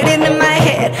 contemplating in my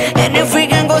head. And if we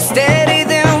can go steady,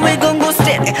 then we gon' go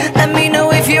steady. Let me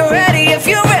know if you're ready, if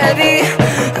you're ready.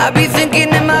 I be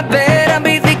thinking in my bed, I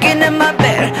be thinking in my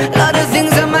bed, lot of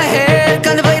things on my head,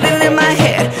 contemplating in my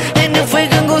head. And if we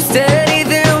can go steady,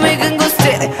 then we can go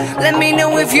steady. Let me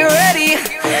know if you're ready.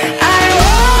 I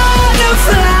wanna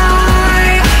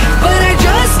fly, but I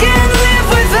just can't live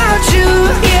without you.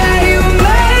 Yeah, you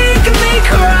make me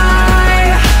cry,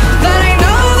 but I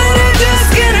know that I just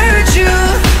can't hurt you.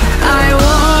 I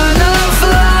wanna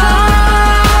fly,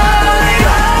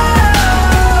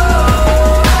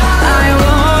 I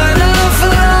wanna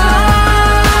fly.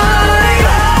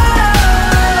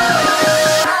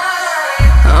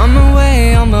 I'm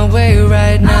on my way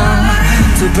right now,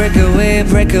 to break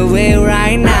away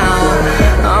right now.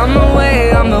 On my way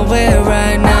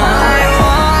right now. I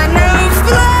wanna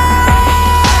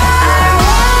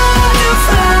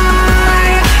fly,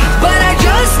 but I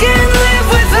just can't live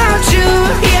without you.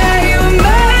 Yeah, you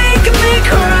make me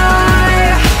cry,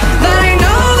 but I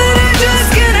know that I just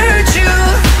can't hurt you.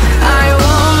 I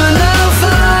wanna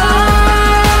fly,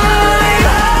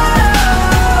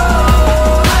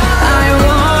 I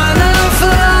wanna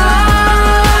fly.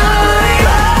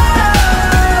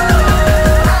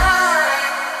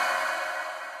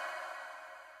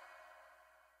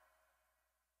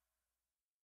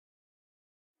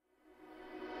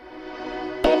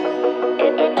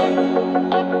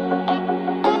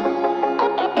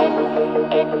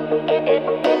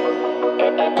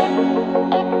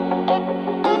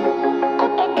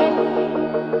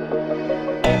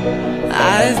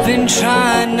 I've been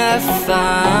trying to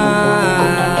find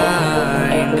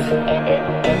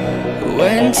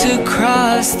when to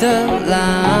cross the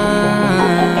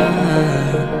line,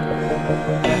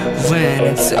 when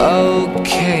it's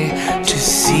okay to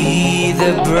see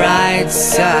the bright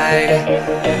side,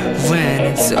 when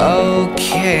it's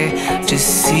okay to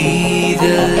see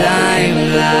the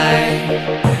limelight.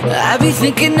 I be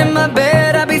thinking in my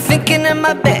bed, I be thinking in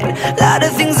my bed, lot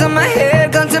of things on my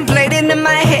head, contemplating in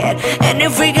my head. And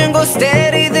if we can go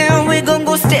steady, then we gon'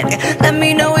 go steady. Let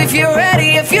me know if you're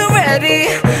ready, if you're ready.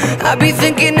 I be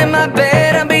thinking in my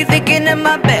bed, I be thinking in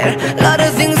my bed, lot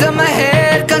of things on my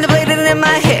head, contemplating in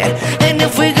my head. And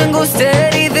if we can go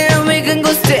steady, then we can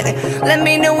go steady. Let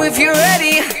me know if you're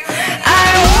ready. I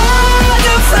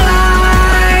wanna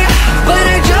fly, but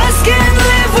I just can't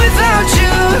live without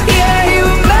you. Yeah, you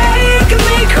make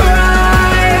me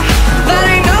cry, but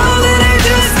I know that I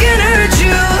just can't hurt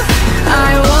you.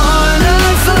 I wanna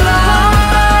fly,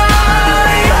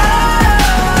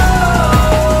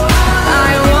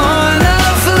 I wanna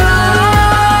fly.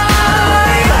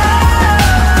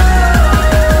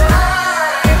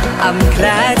 I'm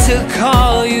glad to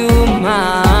call you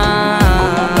mine.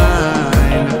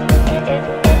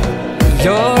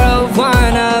 You're a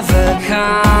one of a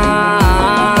kind.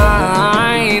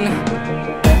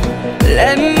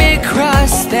 Let me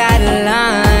cross that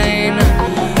line.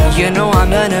 You know I'm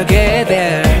gonna get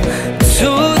there, to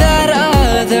that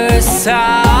other side.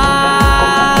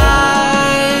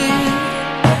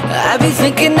 I be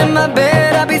thinking in my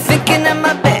bed, I be thinking in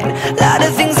my bed, lot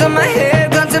of things on my head,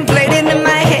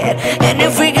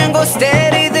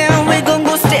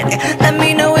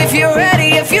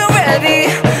 ready.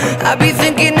 I be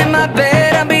thinking in my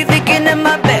bed, I be thinking in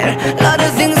my bed. Lot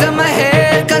of things in my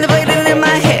head, contemplating in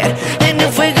my head. And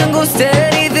if we can go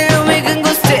steady, then we can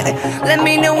go steady. Let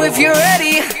me know if you're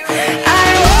ready. I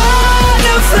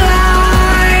wanna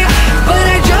fly, but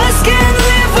I just can't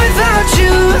live without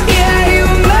you. Yeah, you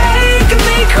make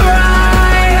me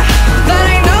cry, but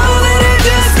I know that I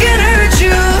just can't hurt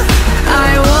you.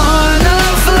 I wanna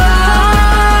fly,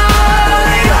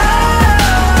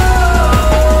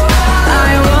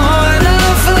 I wanna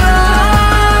fly.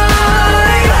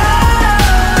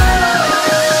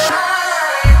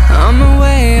 On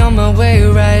my way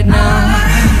right now,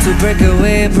 to break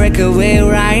away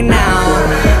right now.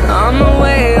 On my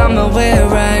way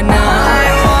right now. I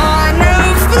wanna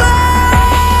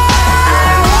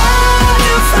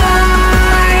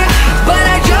fly, but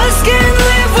I just can't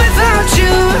live without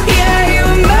you. Yeah, you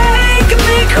make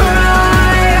me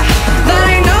cry, but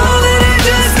I know that I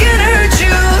just can't hurt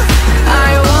you.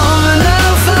 I wanna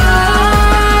fly,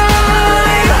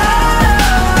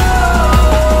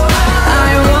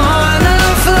 I wanna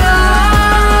fly.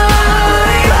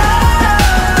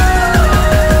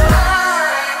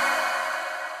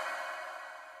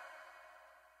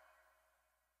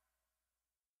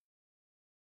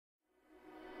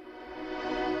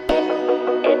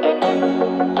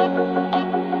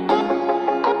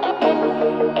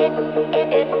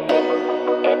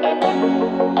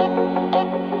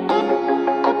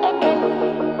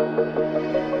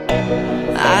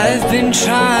 I've been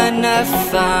trying to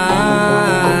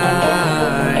find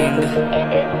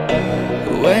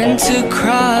when to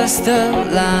cross the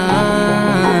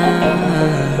line,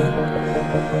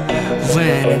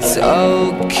 when it's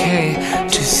okay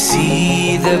to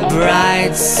see the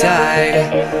bright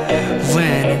side,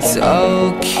 when it's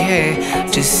okay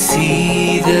to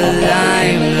see the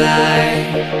limelight.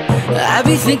 I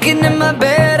be thinking in my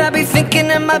bed, I be thinking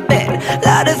in my bed.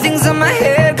 Lot of things in my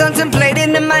head,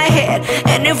 contemplating in my head.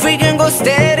 And if we can go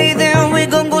steady, then we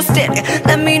gon' go steady.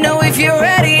 Let me know if you're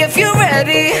ready, if you're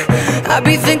ready. I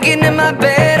be thinking in my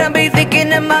bed, I be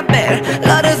thinking in my bed.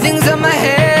 Lot of things in my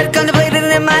head, contemplating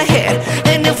in my head.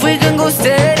 And if we can go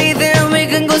steady, then we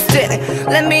can go steady.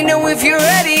 Let me know if you're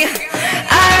ready.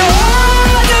 I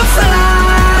wanna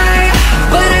fly,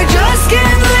 but I just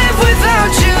can't live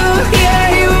without you. Yeah,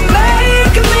 you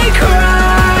make me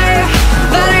cry,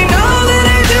 but I know that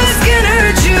I just can't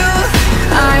hurt you.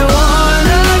 I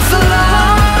wanna fly,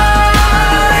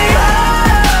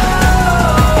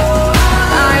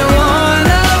 I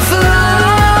wanna fly.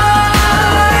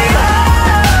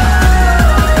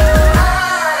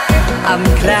 I'm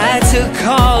glad to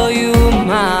call you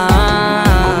mine.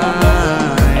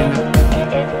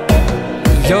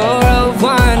 You're a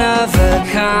one of a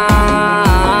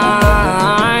kind.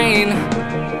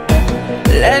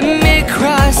 Let me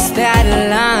cross that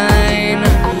line.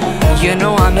 You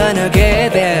know I'm gonna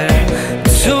get there,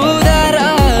 to that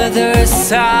other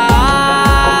side.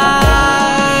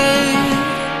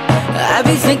 I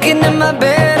be thinking in my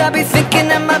bed, I be thinking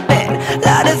in my bed.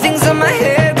 Lot of things in my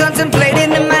head,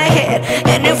 contemplating in my head.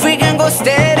 And if we can go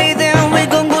steady, then we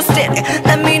gon' go steady.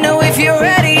 Let me know if you're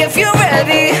ready, if you're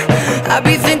ready. I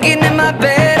be thinking in my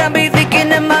bed, I be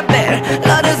thinking in my bed.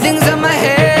 Lot of things in my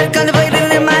head,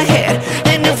 contemplating in my head.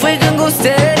 And if we can go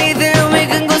steady, then we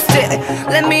can go steady.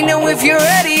 Let me know if you're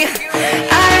ready.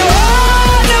 I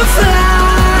wanna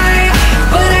fly,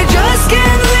 but I just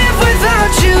can't live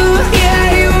without you. Yeah,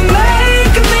 you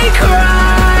make me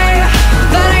cry,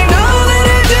 but I know that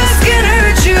I just can't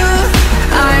hurt you.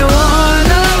 I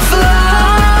wanna fly,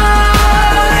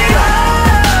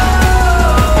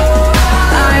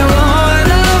 I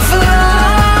wanna fly.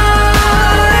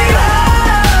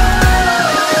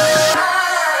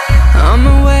 On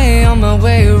my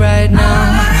way right now,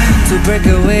 to break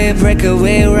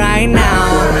away right now.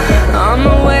 On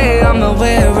my way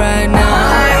right now.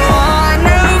 I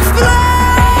wanna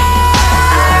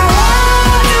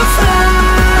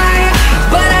fly,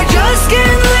 but I just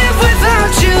can't live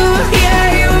without you. Yeah,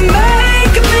 you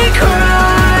make me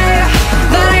cry,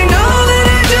 but I know that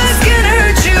I just can't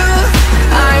hurt you.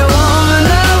 I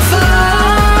wanna fly,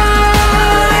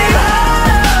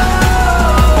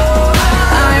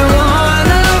 I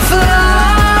wanna fly.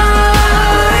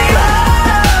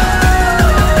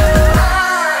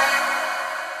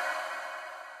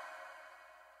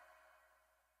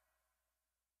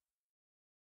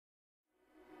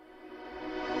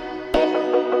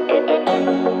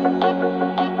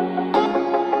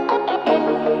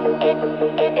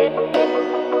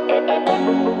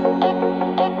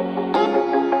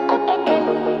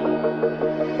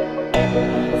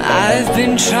 I've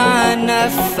been trying to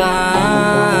find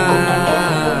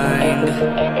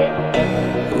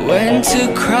when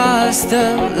to cross the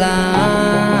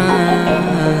line,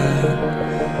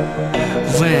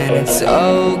 when it's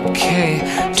okay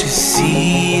to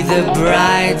see the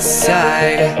bright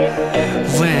side,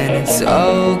 when it's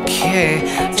okay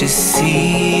to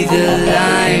see the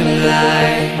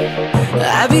limelight.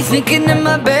 I be thinking in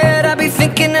my bed, I be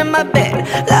thinking in my bed,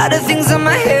 lot of things on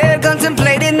my head,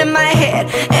 contemplating in my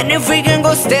head. And if we can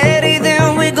go steady,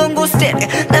 then we gon' go steady.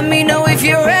 Let me know if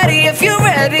you're ready, if you're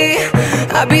ready.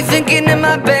 I be thinking in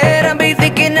my bed, I be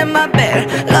thinking in my bed,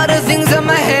 lot of things on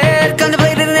my head,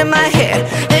 contemplating in my head.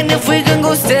 And if we can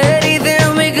go steady,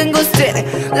 then we can go steady.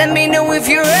 Let me know if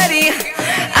you're ready.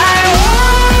 I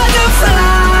wanna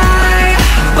fly,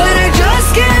 but I just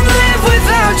can't live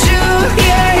without you.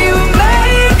 Yeah, you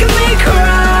make me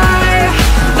cry,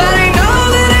 but I know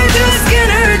that I just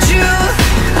can't hurt you.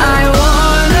 I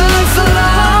wanna fly,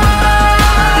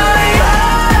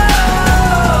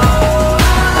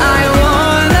 I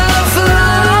wanna fly.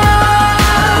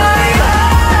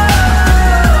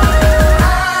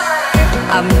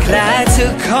 I'm glad to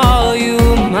call you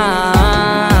mine.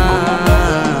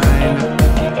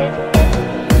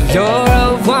 You're a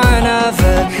one of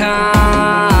a kind.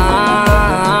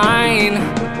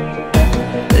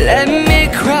 Let me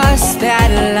cross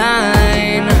that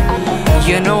line.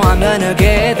 You know I'm gonna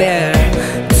get there,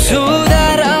 to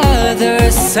that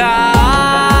other side.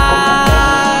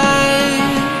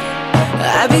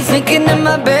 I be thinking in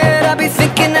my bed, I be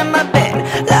thinking in my bed,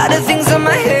 lot of things on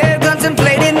my head,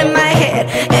 contemplating in my head.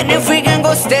 And if we can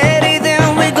go steady,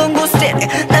 then we gon' go steady.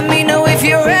 Let me know if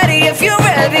you're ready, if you're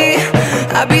ready.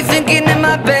 I be thinking in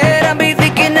my bed, I be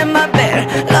thinking in my bed,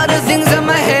 lot of things on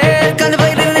my head,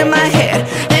 contemplating in my head.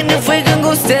 And if we can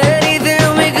go steady,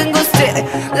 then we can go steady.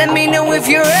 Let me know if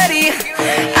you're ready.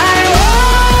 I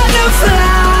wanna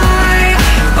fly,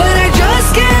 but I just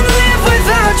can't live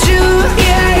without you.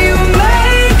 Yeah, you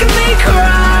make me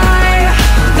cry,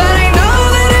 but I know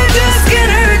that I just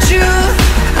can't hurt you.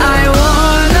 I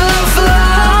wanna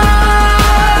fly,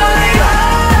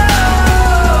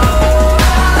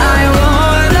 I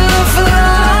wanna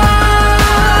fly.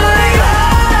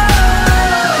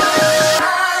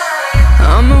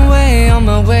 I'm on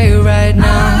my way right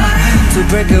now, to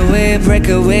break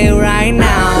away right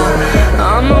now.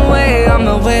 I'm away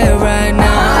right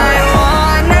now. I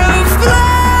wanna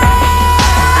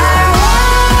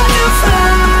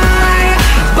fly,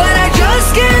 but I just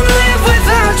can't live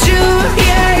without you.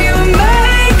 Yeah, you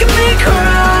make me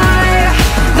cry,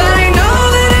 but I know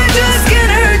that I just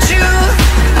can't hurt you.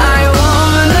 I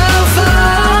wanna fly,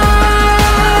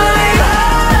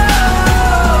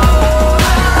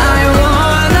 I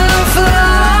wanna fly.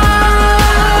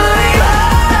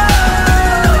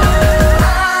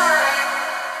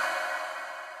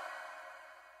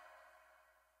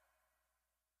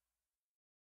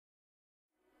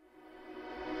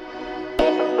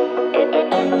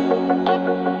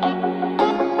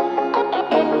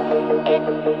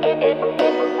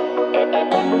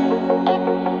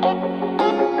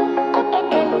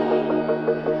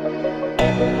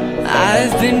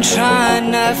 I've been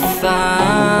trying to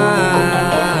find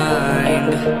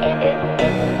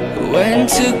when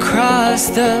to cross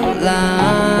the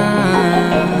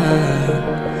line,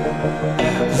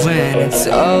 when it's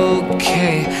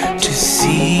okay to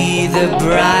see the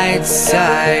bright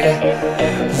side,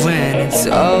 when it's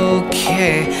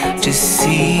okay to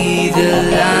see the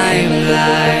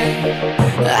limelight.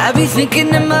 I be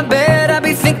thinking in my bed, I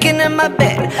be thinking in my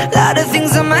bed, lot of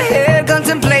things on my head,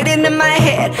 contemplating in my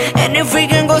head. And if we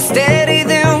can go steady,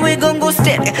 then we gon' go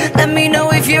steady. Let me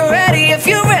know if you're ready, if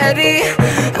you're ready.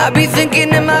 I be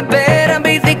thinking in my bed, I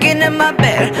be thinking in my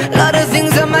bed, lot of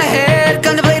things on my head,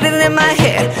 contemplating in my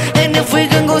head. And if we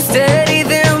can go steady,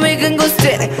 then we can go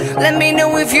steady. Let me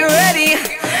know if you're ready.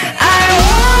 I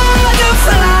wanna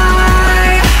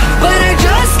fly, but I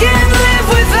just can't live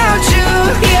without you.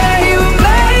 Yeah, you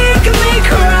make me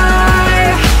cry,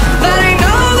 but I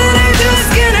know that I just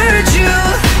can't hurt you.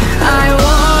 I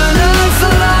wanna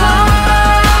fly,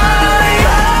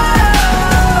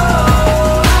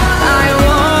 I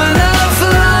wanna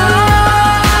fly.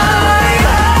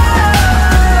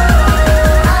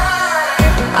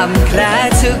 I'm glad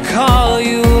to call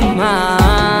you mine.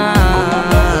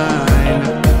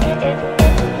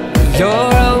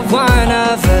 You're a one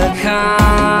of a kind.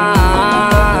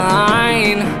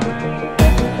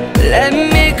 Let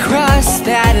me cross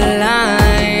that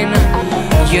line.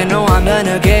 You know I'm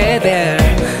gonna get there,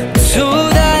 to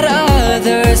that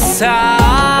other side.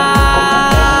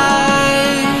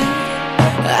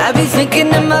 I be thinking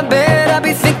in my bed, I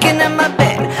be thinking in my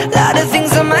bed, lot of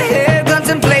things on my head,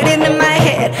 contemplating in my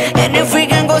head. And if we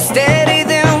can go steady,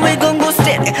 then we gon' go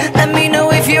steady. Let me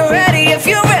know if you're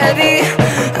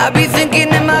be thinking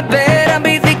in my bed, I'll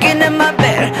be thinking in my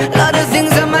bed. A lot of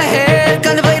things on my head,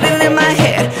 contemplating in my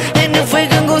head. And if we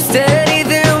can go steady,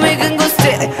 then we can go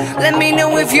steady. Let me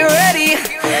know if you're ready.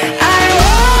 I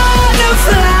wanna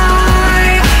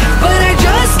fly, but I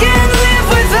just can't live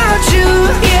without you.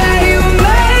 Yeah, you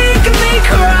make me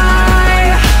cry,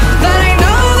 but I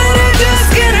know that it just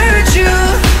can't hurt you.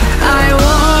 I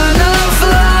wanna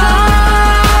fly,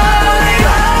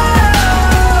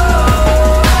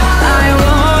 I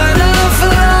wanna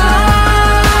fly.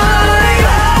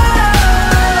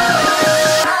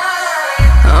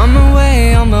 I'm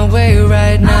on my way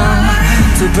right now,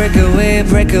 to break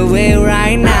away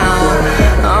right now.